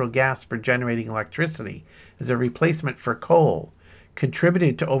natural gas for generating electricity as a replacement for coal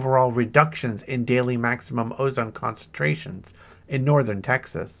contributed to overall reductions in daily maximum ozone concentrations in northern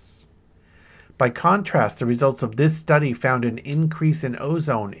Texas. By contrast, the results of this study found an increase in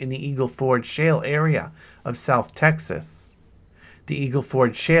ozone in the Eagle Ford Shale area of South Texas. The Eagle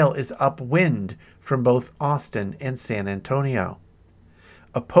Ford Shale is upwind from both Austin and San Antonio.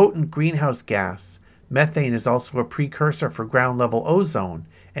 A potent greenhouse gas, methane is also a precursor for ground-level ozone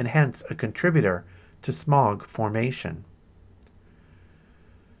and hence a contributor to smog formation.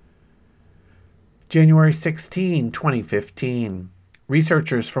 January 16, 2015.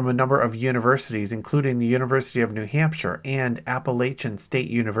 Researchers from a number of universities, including the University of New Hampshire and Appalachian State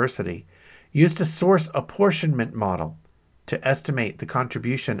University, used a source apportionment model to estimate the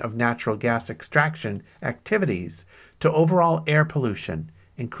contribution of natural gas extraction activities to overall air pollution,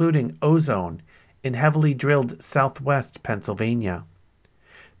 including ozone, in heavily drilled southwest Pennsylvania.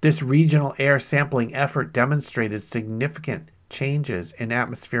 This regional air sampling effort demonstrated significant changes in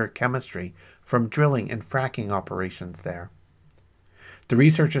atmospheric chemistry from drilling and fracking operations there. The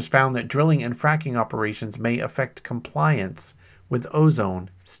researchers found that drilling and fracking operations may affect compliance with ozone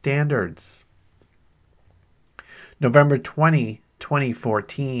standards. November 20,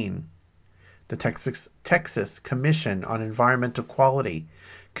 2014, the Texas Commission on Environmental Quality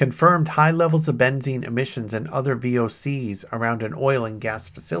confirmed high levels of benzene emissions and other VOCs around an oil and gas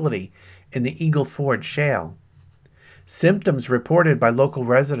facility in the Eagle Ford Shale. Symptoms reported by local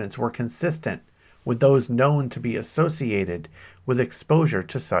residents were consistent with those known to be associated with exposure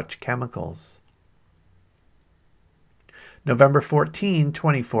to such chemicals. November 14,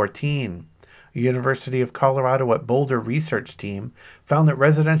 2014, a University of Colorado at Boulder research team found that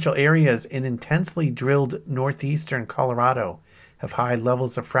residential areas in intensely drilled northeastern Colorado have high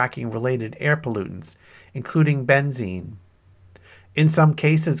levels of fracking-related air pollutants, including benzene. In some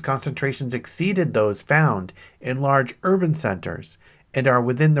cases, concentrations exceeded those found in large urban centers and are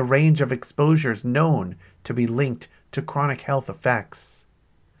within the range of exposures known to be linked to chronic health effects.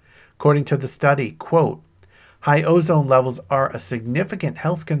 According to the study, quote, high ozone levels are a significant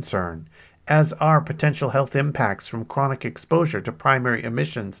health concern, as are potential health impacts from chronic exposure to primary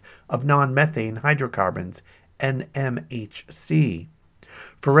emissions of non-methane hydrocarbons, NMHC,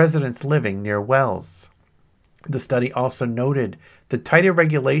 for residents living near wells. The study also noted that tighter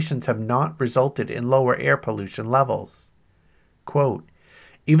regulations have not resulted in lower air pollution levels. Quote,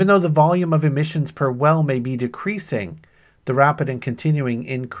 even though the volume of emissions per well may be decreasing, the rapid and continuing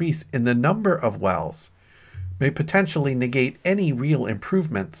increase in the number of wells may potentially negate any real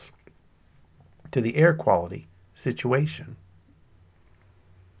improvements to the air quality situation.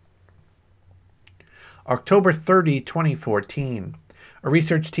 October 30, 2014, a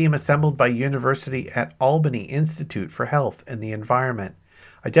research team assembled by University at Albany Institute for Health and the Environment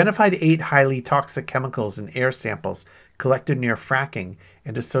identified 8 highly toxic chemicals in air samples collected near fracking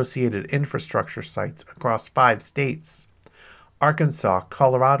and associated infrastructure sites across 5 states: Arkansas,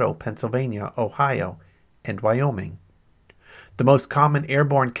 Colorado, Pennsylvania, Ohio, and Wyoming. The most common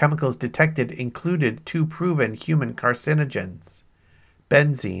airborne chemicals detected included 2 proven human carcinogens,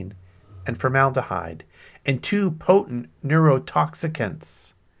 benzene and formaldehyde, and 2 potent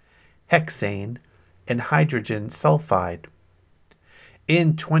neurotoxicants, hexane and hydrogen sulfide.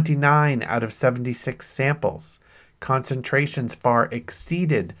 In 29 out of 76 samples, concentrations far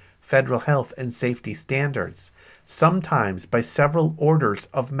exceeded federal health and safety standards, sometimes by several orders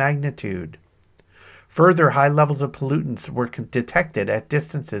of magnitude. Further, high levels of pollutants were detected at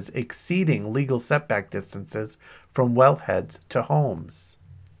distances exceeding legal setback distances from wellheads to homes.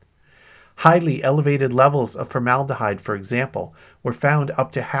 Highly elevated levels of formaldehyde, for example, were found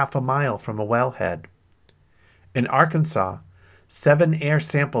up to half a mile from a wellhead. In Arkansas, 7 air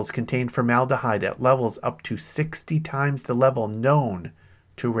samples contained formaldehyde at levels up to 60 times the level known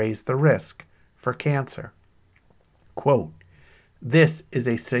to raise the risk for cancer. Quote, This is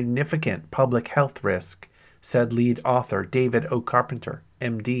a significant public health risk, said lead author David O. Carpenter,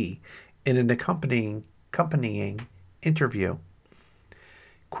 MD, in an accompanying interview.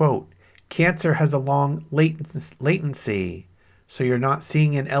 Quote, cancer has a long latency, so you're not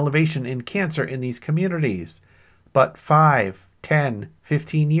seeing an elevation in cancer in these communities. But 5, 10,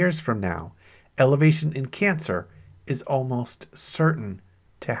 15 years from now, elevation in cancer is almost certain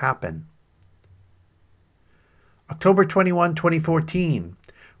to happen. October 21, 2014.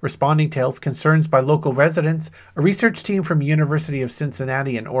 Responding to health concerns by local residents, a research team from University of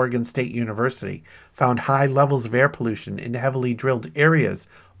Cincinnati and Oregon State University found high levels of air pollution in heavily drilled areas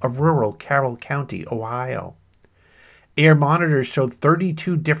of rural Carroll County, Ohio. Air monitors showed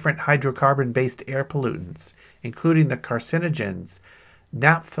 32 different hydrocarbon-based air pollutants, including the carcinogens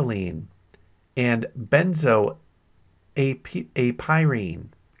naphthalene and benzoapyrene.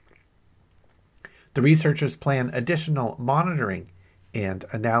 The researchers plan additional monitoring and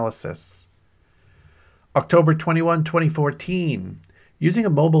analysis. October 21, 2014. Using a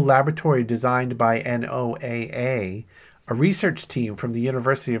mobile laboratory designed by NOAA, a research team from the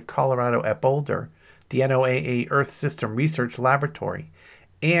University of Colorado at Boulder, the NOAA Earth System Research Laboratory,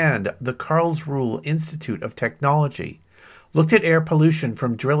 and the Karlsruhe Institute of Technology looked at air pollution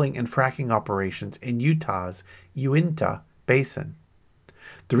from drilling and fracking operations in Utah's Uinta Basin.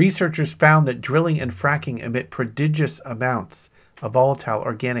 The researchers found that drilling and fracking emit prodigious amounts of volatile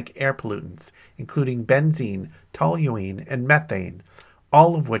organic air pollutants, including benzene, toluene, and methane,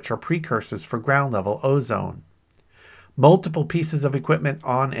 all of which are precursors for ground-level ozone. Multiple pieces of equipment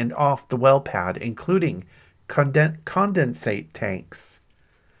on and off the well pad, including condensate tanks,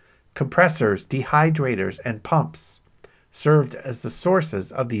 compressors, dehydrators, and pumps, served as the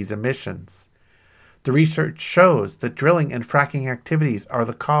sources of these emissions. The research shows that drilling and fracking activities are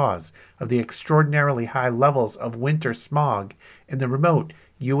the cause of the extraordinarily high levels of winter smog in the remote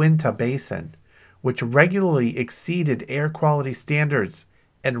Uinta Basin, which regularly exceeded air quality standards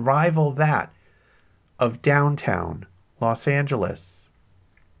and rival that of downtown Los Angeles.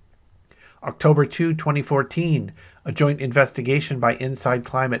 October 2, 2014, a joint investigation by Inside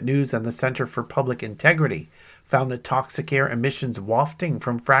Climate News and the Center for Public Integrity found that toxic air emissions wafting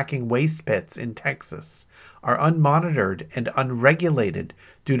from fracking waste pits in Texas are unmonitored and unregulated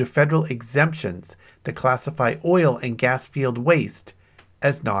due to federal exemptions that classify oil and gas field waste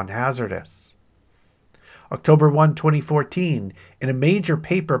as non-hazardous. October 1, 2014, in a major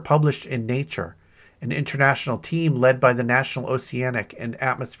paper published in Nature, an international team led by the National Oceanic and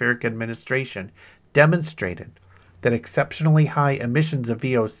Atmospheric Administration demonstrated that exceptionally high emissions of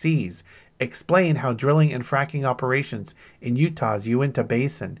VOCs explain how drilling and fracking operations in Utah's Uinta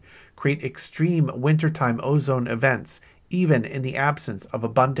Basin create extreme wintertime ozone events, even in the absence of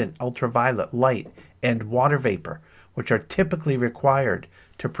abundant ultraviolet light and water vapor, which are typically required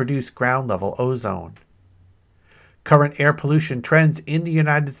to produce ground-level ozone. Current air pollution trends in the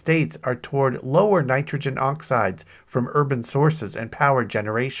United States are toward lower nitrogen oxides from urban sources and power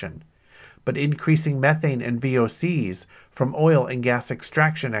generation, but increasing methane and VOCs from oil and gas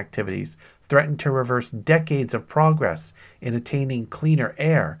extraction activities threaten to reverse decades of progress in attaining cleaner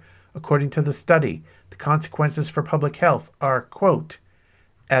air. According to the study, the consequences for public health are, quote,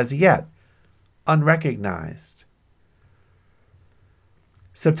 as yet unrecognized.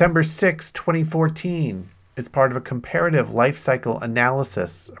 September 6, 2014. As part of a comparative life cycle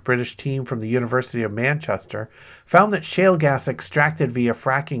analysis, a British team from the University of Manchester found that shale gas extracted via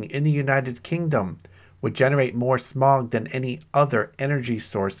fracking in the United Kingdom would generate more smog than any other energy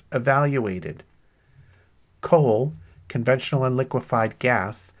source evaluated. Coal, conventional and liquefied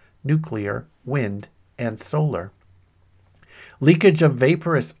gas, nuclear, wind, and solar. Leakage of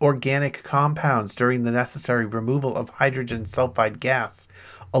vaporous organic compounds during the necessary removal of hydrogen sulfide gas,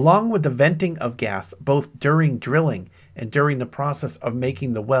 along with the venting of gas both during drilling and during the process of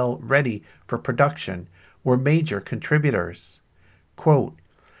making the well ready for production, were major contributors. Quote,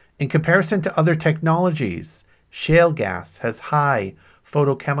 in comparison to other technologies, shale gas has high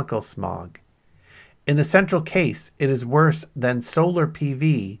photochemical smog. In the central case, it is worse than solar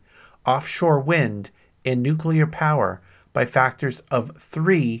PV, offshore wind, and nuclear power by factors of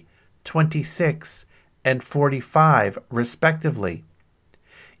 3, 26, and 45, respectively.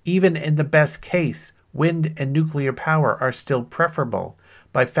 Even in the best case, wind and nuclear power are still preferable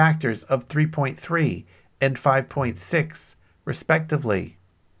by factors of 3.3 and 5.6, respectively.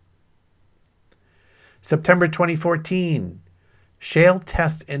 September 2014, Shale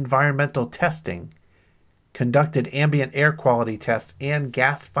Test Environmental Testing conducted ambient air quality tests and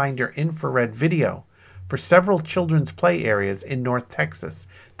gas finder infrared video for several children's play areas in North Texas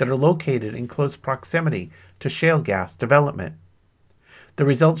that are located in close proximity to shale gas development. The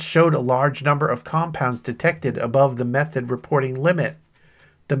results showed a large number of compounds detected above the method reporting limit,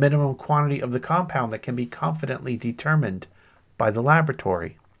 the minimum quantity of the compound that can be confidently determined by the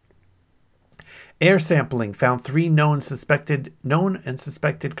laboratory. Air sampling found 3 known and suspected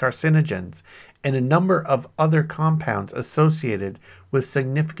carcinogens and a number of other compounds associated with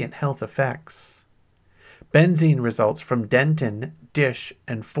significant health effects. Benzene results from Denton, Dish,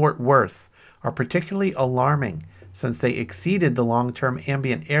 and Fort Worth are particularly alarming since they exceeded the long-term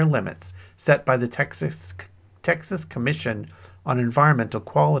ambient air limits set by the Texas Commission on Environmental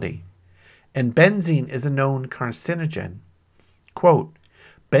Quality. And benzene is a known carcinogen. Quote,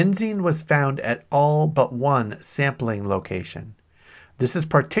 benzene was found at all but one sampling location. This is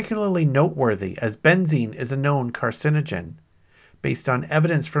particularly noteworthy as benzene is a known carcinogen, based on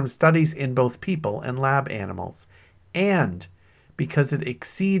evidence from studies in both people and lab animals, and because it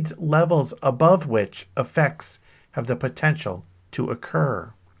exceeds levels above which effects have the potential to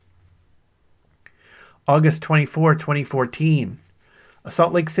occur. August 24, 2014. A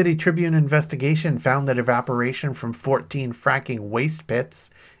Salt Lake City Tribune investigation found that evaporation from 14 fracking waste pits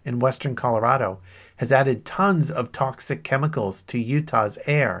in western Colorado has added tons of toxic chemicals to Utah's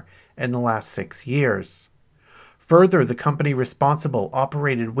air in the last 6 years. Further, the company responsible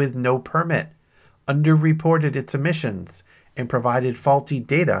operated with no permit, underreported its emissions, and provided faulty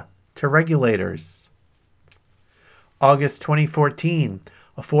data to regulators. August 2014,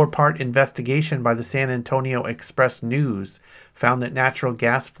 a 4-part investigation by the San Antonio Express News found that natural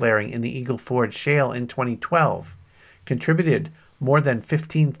gas flaring in the Eagle Ford Shale in 2012 contributed more than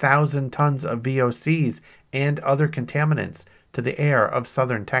 15,000 tons of VOCs and other contaminants to the air of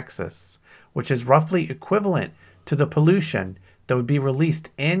southern Texas, which is roughly equivalent to the pollution that would be released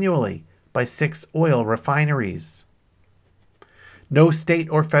annually by 6 oil refineries. No state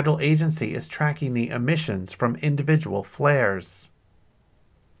or federal agency is tracking the emissions from individual flares.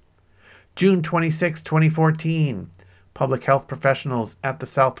 June 26, 2014, public health professionals at the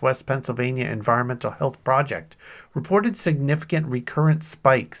Southwest Pennsylvania Environmental Health Project reported significant recurrent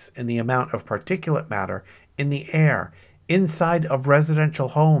spikes in the amount of particulate matter in the air inside of residential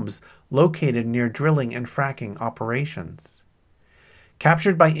homes located near drilling and fracking operations.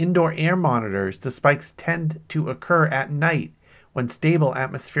 Captured by indoor air monitors, the spikes tend to occur at night when stable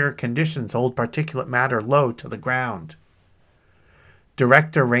atmospheric conditions hold particulate matter low to the ground.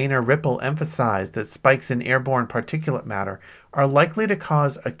 Director Rainer Ripple emphasized that spikes in airborne particulate matter are likely to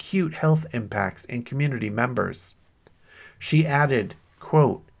cause acute health impacts in community members. She added,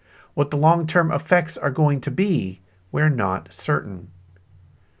 quote, what the long-term effects are going to be, we're not certain.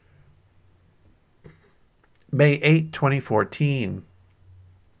 May 8, 2014.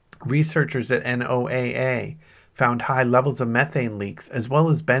 Researchers at NOAA found high levels of methane leaks as well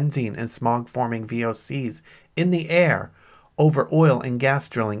as benzene and smog-forming VOCs in the air over oil and gas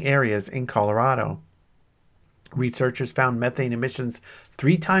drilling areas in Colorado. Researchers found methane emissions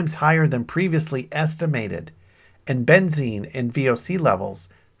 3 times higher than previously estimated, and benzene and VOC levels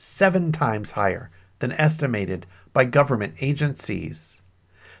 7 times higher than estimated by government agencies.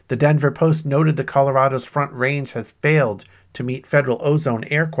 The Denver Post noted that Colorado's Front Range has failed to meet federal ozone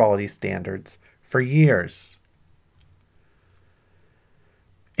air quality standards for years.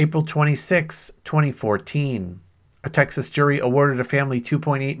 April 26, 2014. A Texas jury awarded a family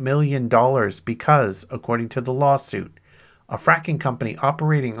 $2.8 million because, according to the lawsuit, a fracking company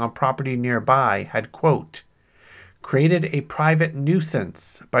operating on property nearby had, quote, created a private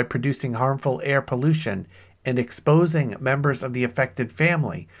nuisance by producing harmful air pollution and exposing members of the affected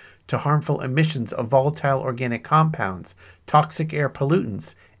family to harmful emissions of volatile organic compounds, toxic air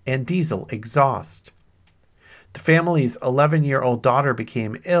pollutants, and diesel exhaust. The family's 11-year-old daughter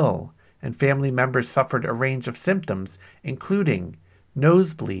became ill, and family members suffered a range of symptoms, including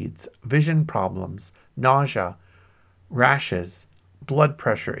nosebleeds, vision problems, nausea, rashes, blood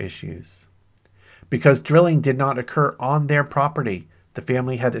pressure issues. Because drilling did not occur on their property, the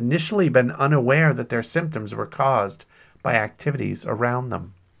family had initially been unaware that their symptoms were caused by activities around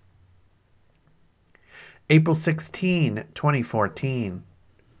them. April 16, 2014.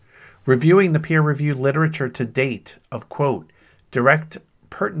 Reviewing the peer-reviewed literature to date of, quote, direct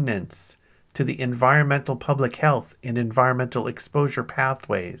pertinence to the environmental public health and environmental exposure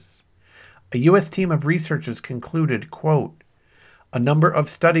pathways, a U.S. team of researchers concluded, quote, a number of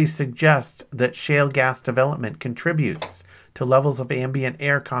studies suggest that shale gas development contributes to levels of ambient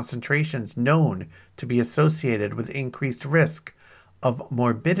air concentrations known to be associated with increased risk of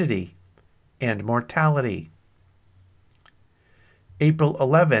morbidity and mortality. April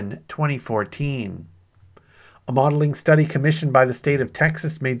 11, 2014. A modeling study commissioned by the state of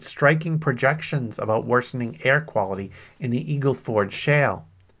Texas made striking projections about worsening air quality in the Eagle Ford Shale.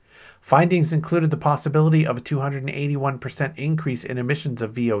 Findings included the possibility of a 281% increase in emissions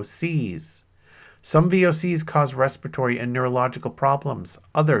of VOCs. Some VOCs cause respiratory and neurological problems.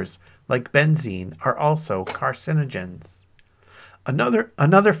 Others, like benzene, are also carcinogens.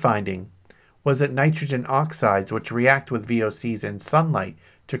 Another finding was that nitrogen oxides, which react with VOCs in sunlight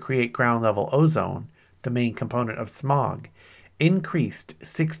to create ground-level ozone, the main component of smog, increased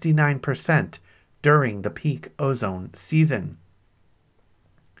 69% during the peak ozone season.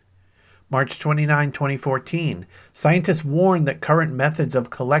 March 29, 2014, scientists warned that current methods of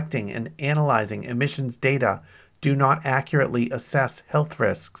collecting and analyzing emissions data do not accurately assess health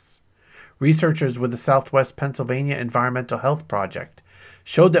risks. Researchers with the Southwest Pennsylvania Environmental Health Project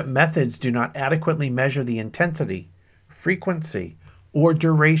showed that methods do not adequately measure the intensity, frequency, or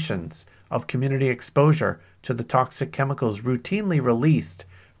durations of community exposure to the toxic chemicals routinely released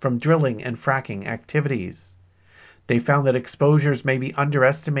from drilling and fracking activities. They found that exposures may be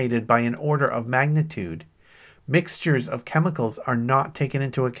underestimated by an order of magnitude. Mixtures of chemicals are not taken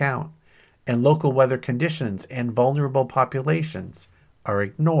into account, and local weather conditions and vulnerable populations are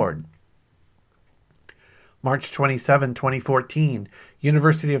ignored. March 27, 2014,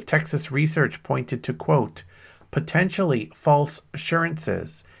 University of Texas research pointed to, quote, potentially false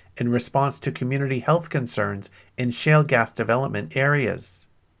assurances in response to community health concerns in shale gas development areas.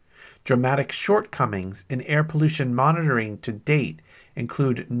 Dramatic shortcomings in air pollution monitoring to date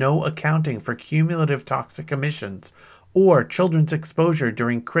include no accounting for cumulative toxic emissions or children's exposure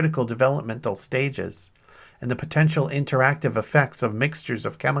during critical developmental stages, and the potential interactive effects of mixtures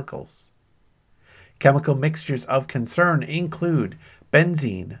of chemicals. Chemical mixtures of concern include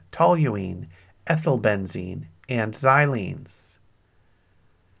benzene, toluene, ethylbenzene, and xylenes.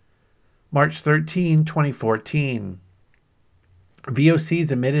 March 13, 2014.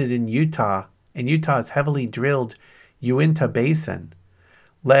 VOCs emitted in Utah's heavily drilled Uinta Basin,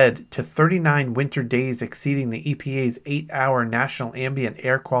 led to 39 winter days exceeding the EPA's 8-hour National Ambient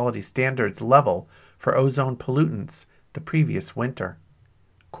Air Quality Standards level for ozone pollutants the previous winter.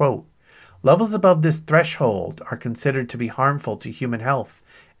 Quote, levels above this threshold are considered to be harmful to human health,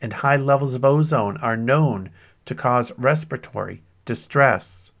 and high levels of ozone are known to cause respiratory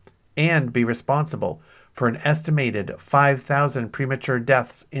distress and be responsible for an estimated 5,000 premature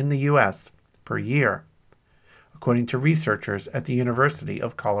deaths in the U.S. per year, according to researchers at the University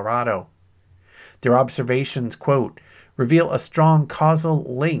of Colorado. Their observations, quote, reveal a strong causal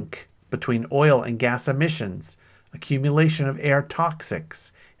link between oil and gas emissions, accumulation of air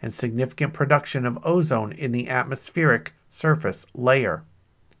toxics, and significant production of ozone in the atmospheric surface layer.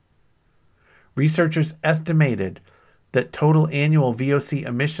 Researchers estimated that total annual VOC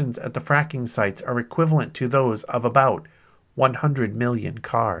emissions at the fracking sites are equivalent to those of about 100 million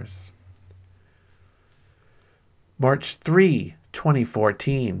cars. March 3,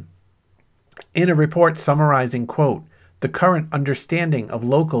 2014. In a report summarizing, quote, the current understanding of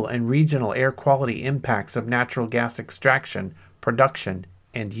local and regional air quality impacts of natural gas extraction, production,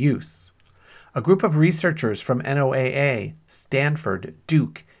 and use, a group of researchers from NOAA, Stanford,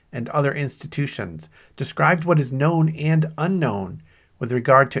 Duke, and other institutions described what is known and unknown with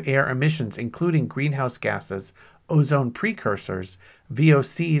regard to air emissions, including greenhouse gases, ozone precursors,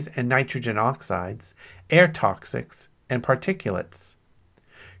 VOCs and nitrogen oxides, air toxics, and particulates.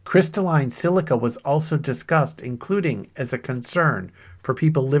 Crystalline silica was also discussed, including as a concern for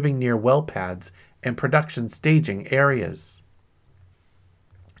people living near well pads and production staging areas.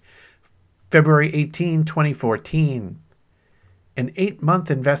 February 18, 2014. An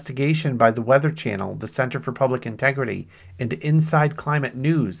 8-month investigation by the Weather Channel, the Center for Public Integrity, and Inside Climate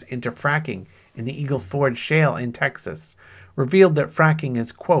News into fracking in the Eagle Ford Shale in Texas revealed that fracking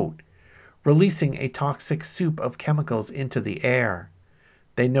is, quote, releasing a toxic soup of chemicals into the air.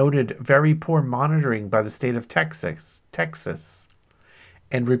 They noted very poor monitoring by the state of Texas,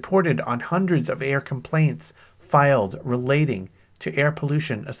 and reported on hundreds of air complaints filed relating to air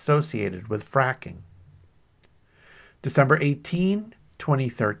pollution associated with fracking. December 18,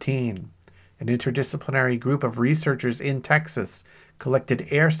 2013, an interdisciplinary group of researchers in Texas collected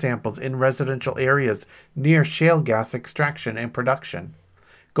air samples in residential areas near shale gas extraction and production,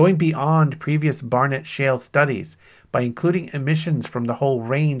 going beyond previous Barnett Shale studies by including emissions from the whole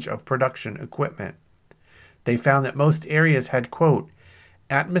range of production equipment. They found that most areas had, quote,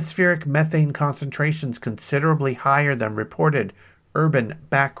 atmospheric methane concentrations considerably higher than reported urban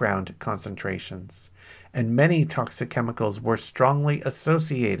background concentrations, and many toxic chemicals were strongly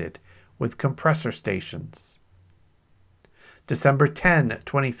associated with compressor stations. December 10,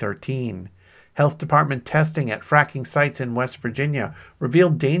 2013, Health Department testing at fracking sites in West Virginia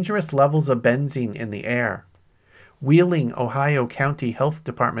revealed dangerous levels of benzene in the air. Wheeling, Ohio County Health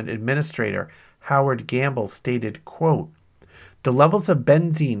Department Administrator Howard Gamble stated, quote, "The levels of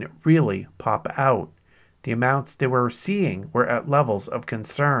benzene really pop out. The amounts they were seeing were at levels of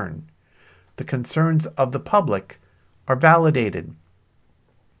concern. The concerns of the public are validated."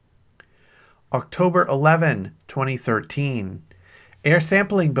 October 11, 2013. Air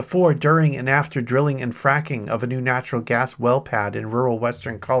sampling before, during, and after drilling and fracking of a new natural gas well pad in rural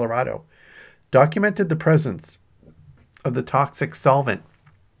western Colorado documented the presence of the toxic solvent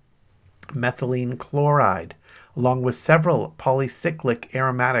methylene chloride, along with several polycyclic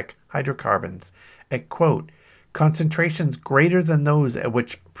aromatic hydrocarbons at, quote, "concentrations greater than those at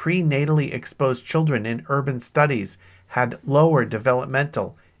which prenatally exposed children in urban studies had lower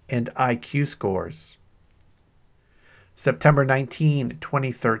developmental and IQ scores." September 19,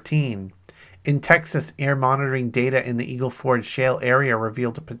 2013. In Texas, air monitoring data in the Eagle Ford Shale area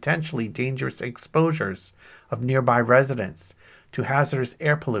revealed potentially dangerous exposures of nearby residents to hazardous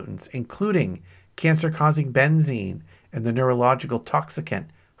air pollutants, including cancer-causing benzene and the neurological toxicant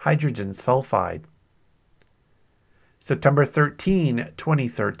hydrogen sulfide. September 13,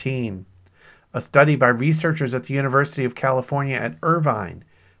 2013. A study by researchers at the University of California at Irvine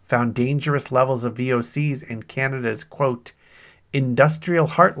found dangerous levels of VOCs in Canada's, quote, "industrial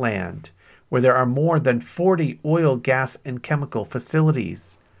heartland," where there are more than 40 oil, gas, and chemical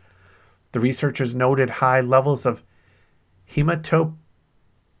facilities. The researchers noted high levels of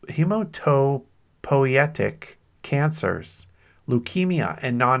hematopoietic cancers, leukemia,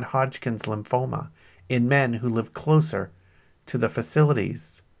 and non-Hodgkin's lymphoma in men who live closer to the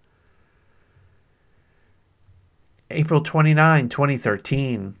facilities. April 29,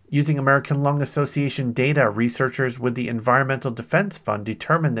 2013. Using American Lung Association data, researchers with the Environmental Defense Fund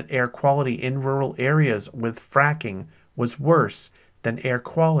determined that air quality in rural areas with fracking was worse than air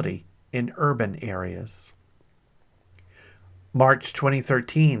quality in urban areas. March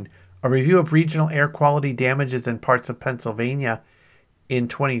 2013. A review of regional air quality damages in parts of Pennsylvania in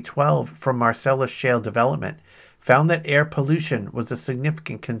 2012 from Marcellus Shale development found that air pollution was a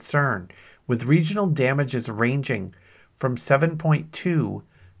significant concern, with regional damages ranging from $7.2 to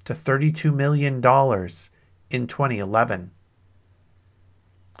 $32 million in 2011.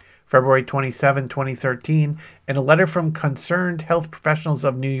 February 27, 2013, in a letter from Concerned Health Professionals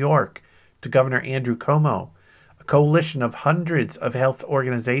of New York to Governor Andrew Cuomo, a coalition of hundreds of health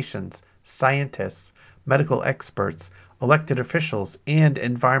organizations, scientists, medical experts, elected officials, and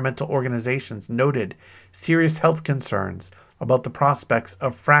environmental organizations noted serious health concerns about the prospects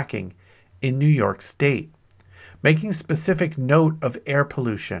of fracking in New York State, making specific note of air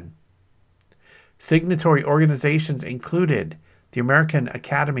pollution. Signatory organizations included the American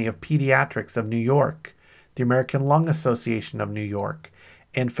Academy of Pediatrics of New York, the American Lung Association of New York,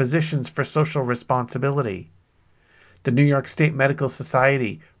 and Physicians for Social Responsibility. The New York State Medical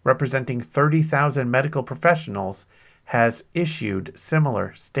Society, representing 30,000 medical professionals, has issued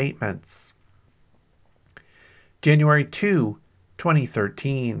similar statements. January 2,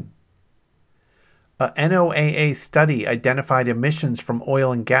 2013. A NOAA study identified emissions from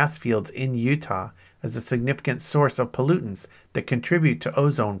oil and gas fields in Utah as a significant source of pollutants that contribute to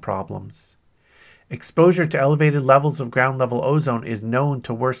ozone problems. Exposure to elevated levels of ground-level ozone is known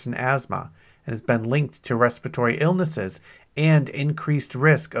to worsen asthma and has been linked to respiratory illnesses and increased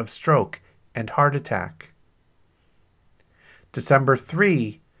risk of stroke and heart attack. December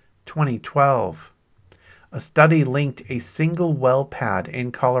 3, 2012. A study linked a single well pad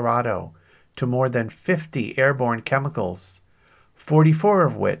in Colorado to more than 50 airborne chemicals, 44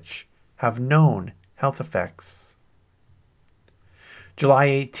 of which have known health effects. July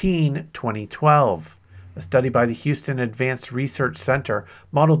 18, 2012. A study by the Houston Advanced Research Center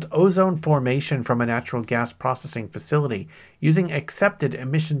modeled ozone formation from a natural gas processing facility using accepted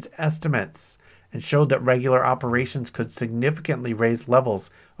emissions estimates and showed that regular operations could significantly raise levels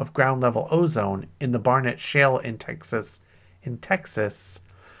of ground-level ozone in the Barnett Shale in Texas,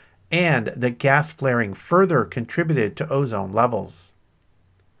 and that gas flaring further contributed to ozone levels.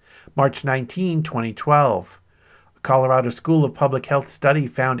 March 19, 2012. A Colorado School of Public Health study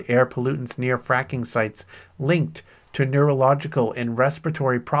found air pollutants near fracking sites linked to neurological and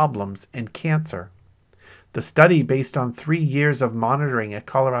respiratory problems and cancer. The study, based on 3 years of monitoring at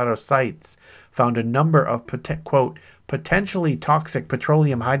Colorado sites, found a number of, quote, potentially toxic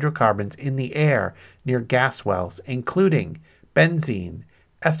petroleum hydrocarbons in the air near gas wells, including benzene,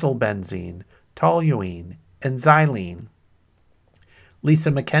 ethylbenzene, toluene, and xylene.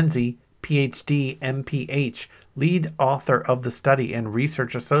 Lisa McKenzie, PhD, MPH, lead author of the study and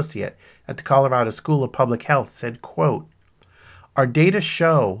research associate at the Colorado School of Public Health, said, quote, "Our data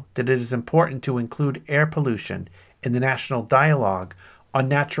show that it is important to include air pollution in the national dialogue on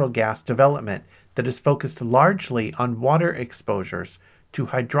natural gas development that is focused largely on water exposures to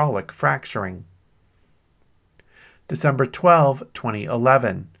hydraulic fracturing." December 12,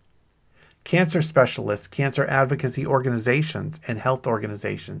 2011. Cancer specialists, cancer advocacy organizations, and health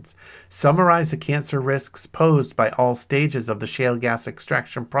organizations summarize the cancer risks posed by all stages of the shale gas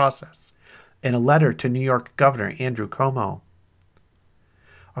extraction process in a letter to New York Governor Andrew Cuomo.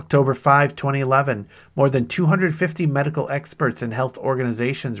 October 5, 2011, more than 250 medical experts and health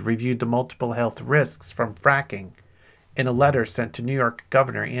organizations reviewed the multiple health risks from fracking in a letter sent to New York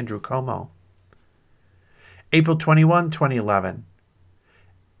Governor Andrew Cuomo. April 21, 2011.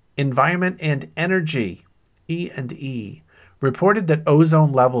 Environment and Energy, E&E, reported that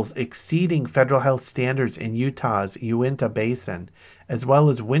ozone levels exceeding federal health standards in Utah's Uinta Basin, as well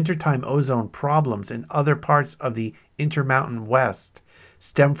as wintertime ozone problems in other parts of the Intermountain West,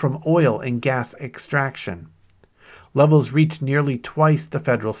 stem from oil and gas extraction. Levels reached nearly twice the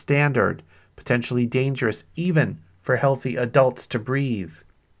federal standard, potentially dangerous even for healthy adults to breathe.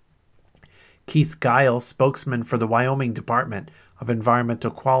 Keith Giles, spokesman for the Wyoming Department of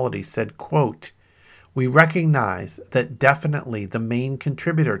Environmental Quality, said, quote, "We recognize that definitely the main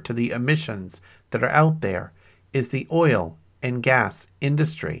contributor to the emissions that are out there is the oil and gas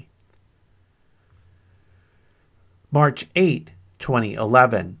industry." March 8,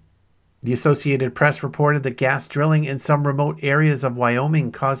 2011. The Associated Press reported that gas drilling in some remote areas of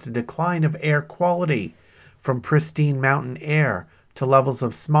Wyoming caused a decline of air quality from pristine mountain air to levels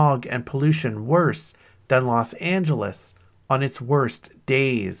of smog and pollution worse than Los Angeles on its worst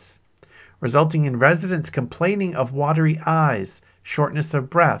days, resulting in residents complaining of watery eyes, shortness of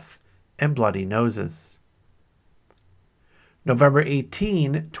breath, and bloody noses. November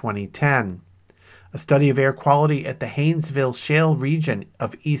 18, 2010. A study of air quality at the Haynesville Shale region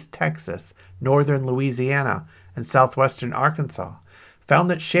of East Texas, northern Louisiana, and southwestern Arkansas found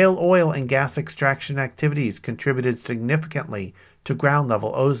that shale oil and gas extraction activities contributed significantly to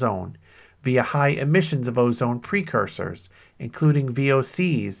ground-level ozone via high emissions of ozone precursors, including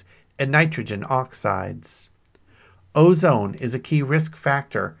VOCs and nitrogen oxides. Ozone is a key risk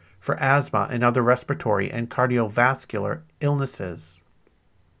factor for asthma and other respiratory and cardiovascular illnesses.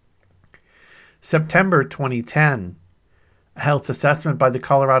 September 2010. A health assessment by the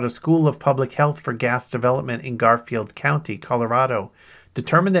Colorado School of Public Health for gas development in Garfield County, Colorado,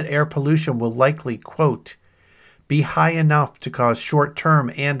 determined that air pollution will likely, quote, "be high enough to cause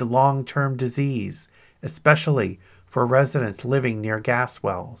short-term and long-term disease, especially for residents living near gas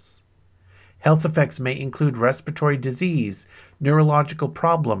wells. Health effects may include respiratory disease, neurological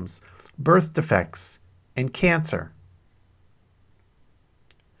problems, birth defects, and cancer."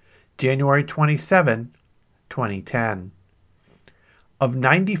 January 27, 2010. Of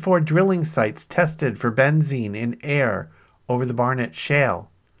 94 drilling sites tested for benzene in air over the Barnett Shale,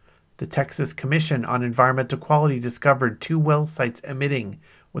 the Texas Commission on Environmental Quality discovered 2 well sites emitting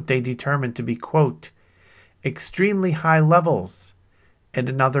what they determined to be, quote, "extremely high levels," and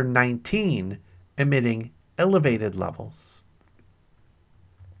another 19 emitting elevated levels.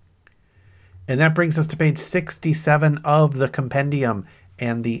 And that brings us to page 67 of the compendium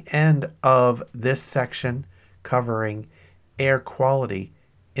and the end of this section covering air quality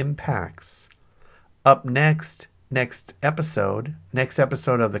impacts. Up next episode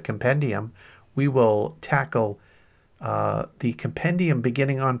of the compendium, we will tackle the compendium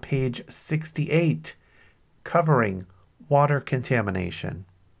beginning on page 68, covering water contamination.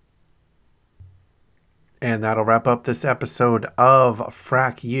 And that'll wrap up this episode of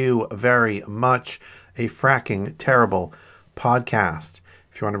Frack You Very Much, a fracking terrible podcast.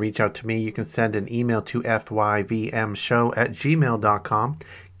 If you want to reach out to me, you can send an email to fyvmshow@gmail.com. You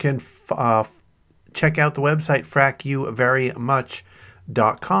can check out the website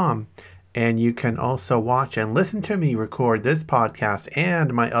frackyouverymuch.com, and you can also watch and listen to me record this podcast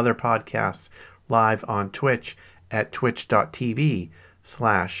and my other podcasts live on Twitch at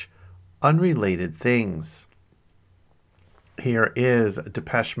twitch.tv/unrelatedthings. Here is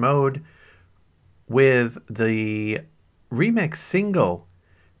Depeche Mode with the remix single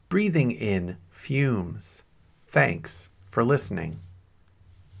Breathing in Fumes. Thanks for listening.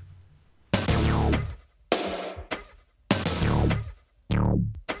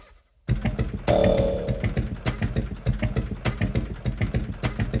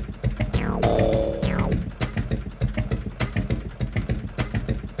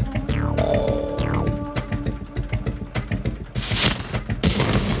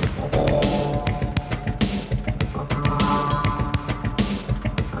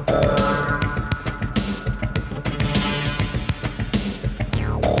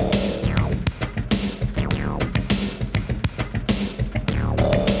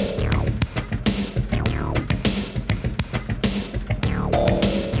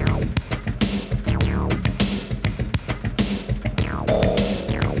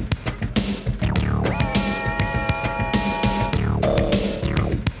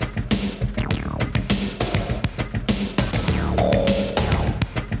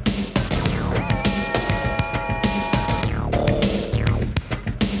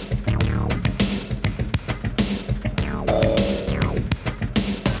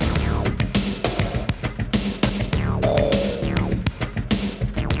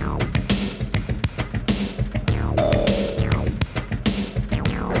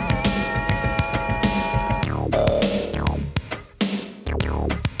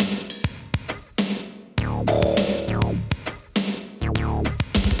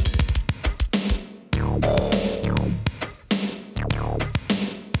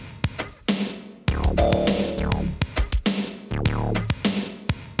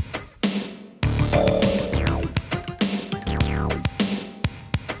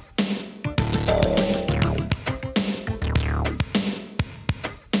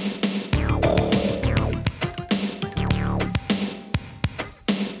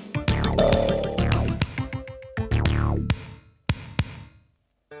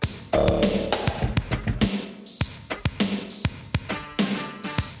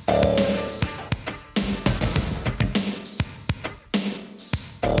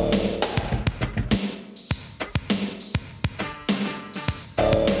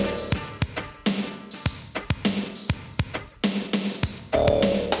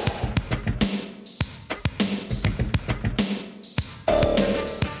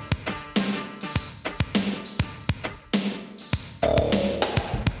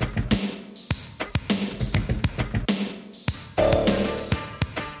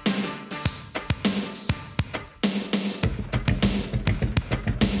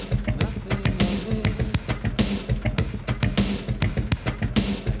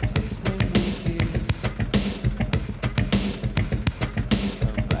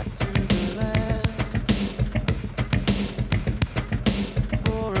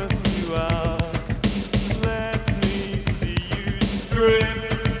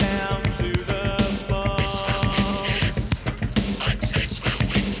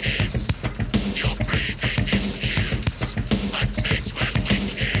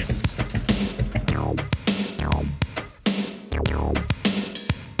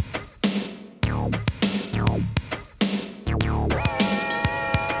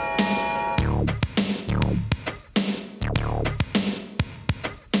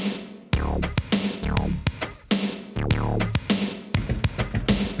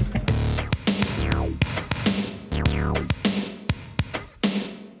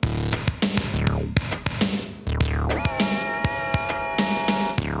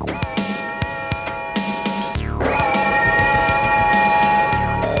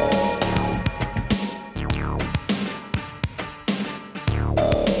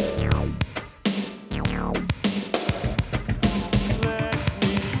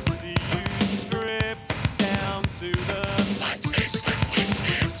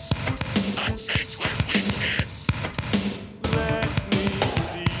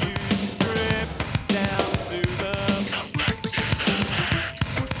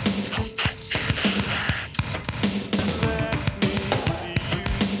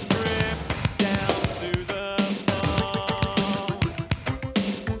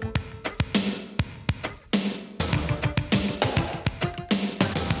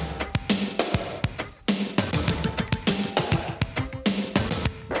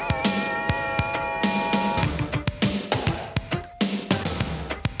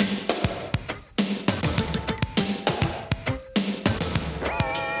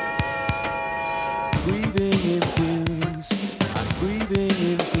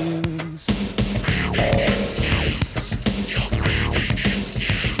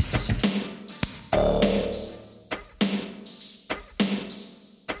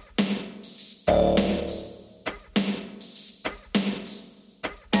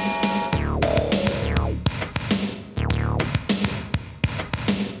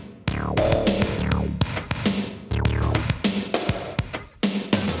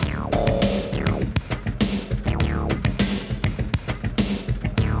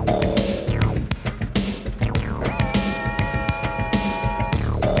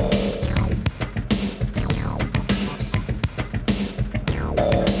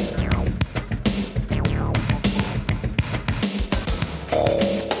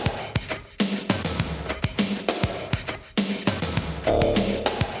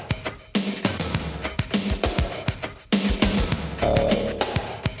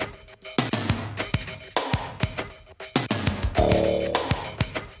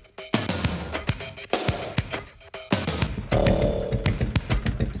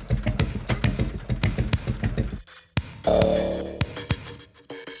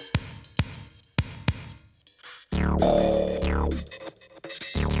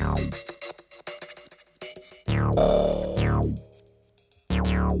 you.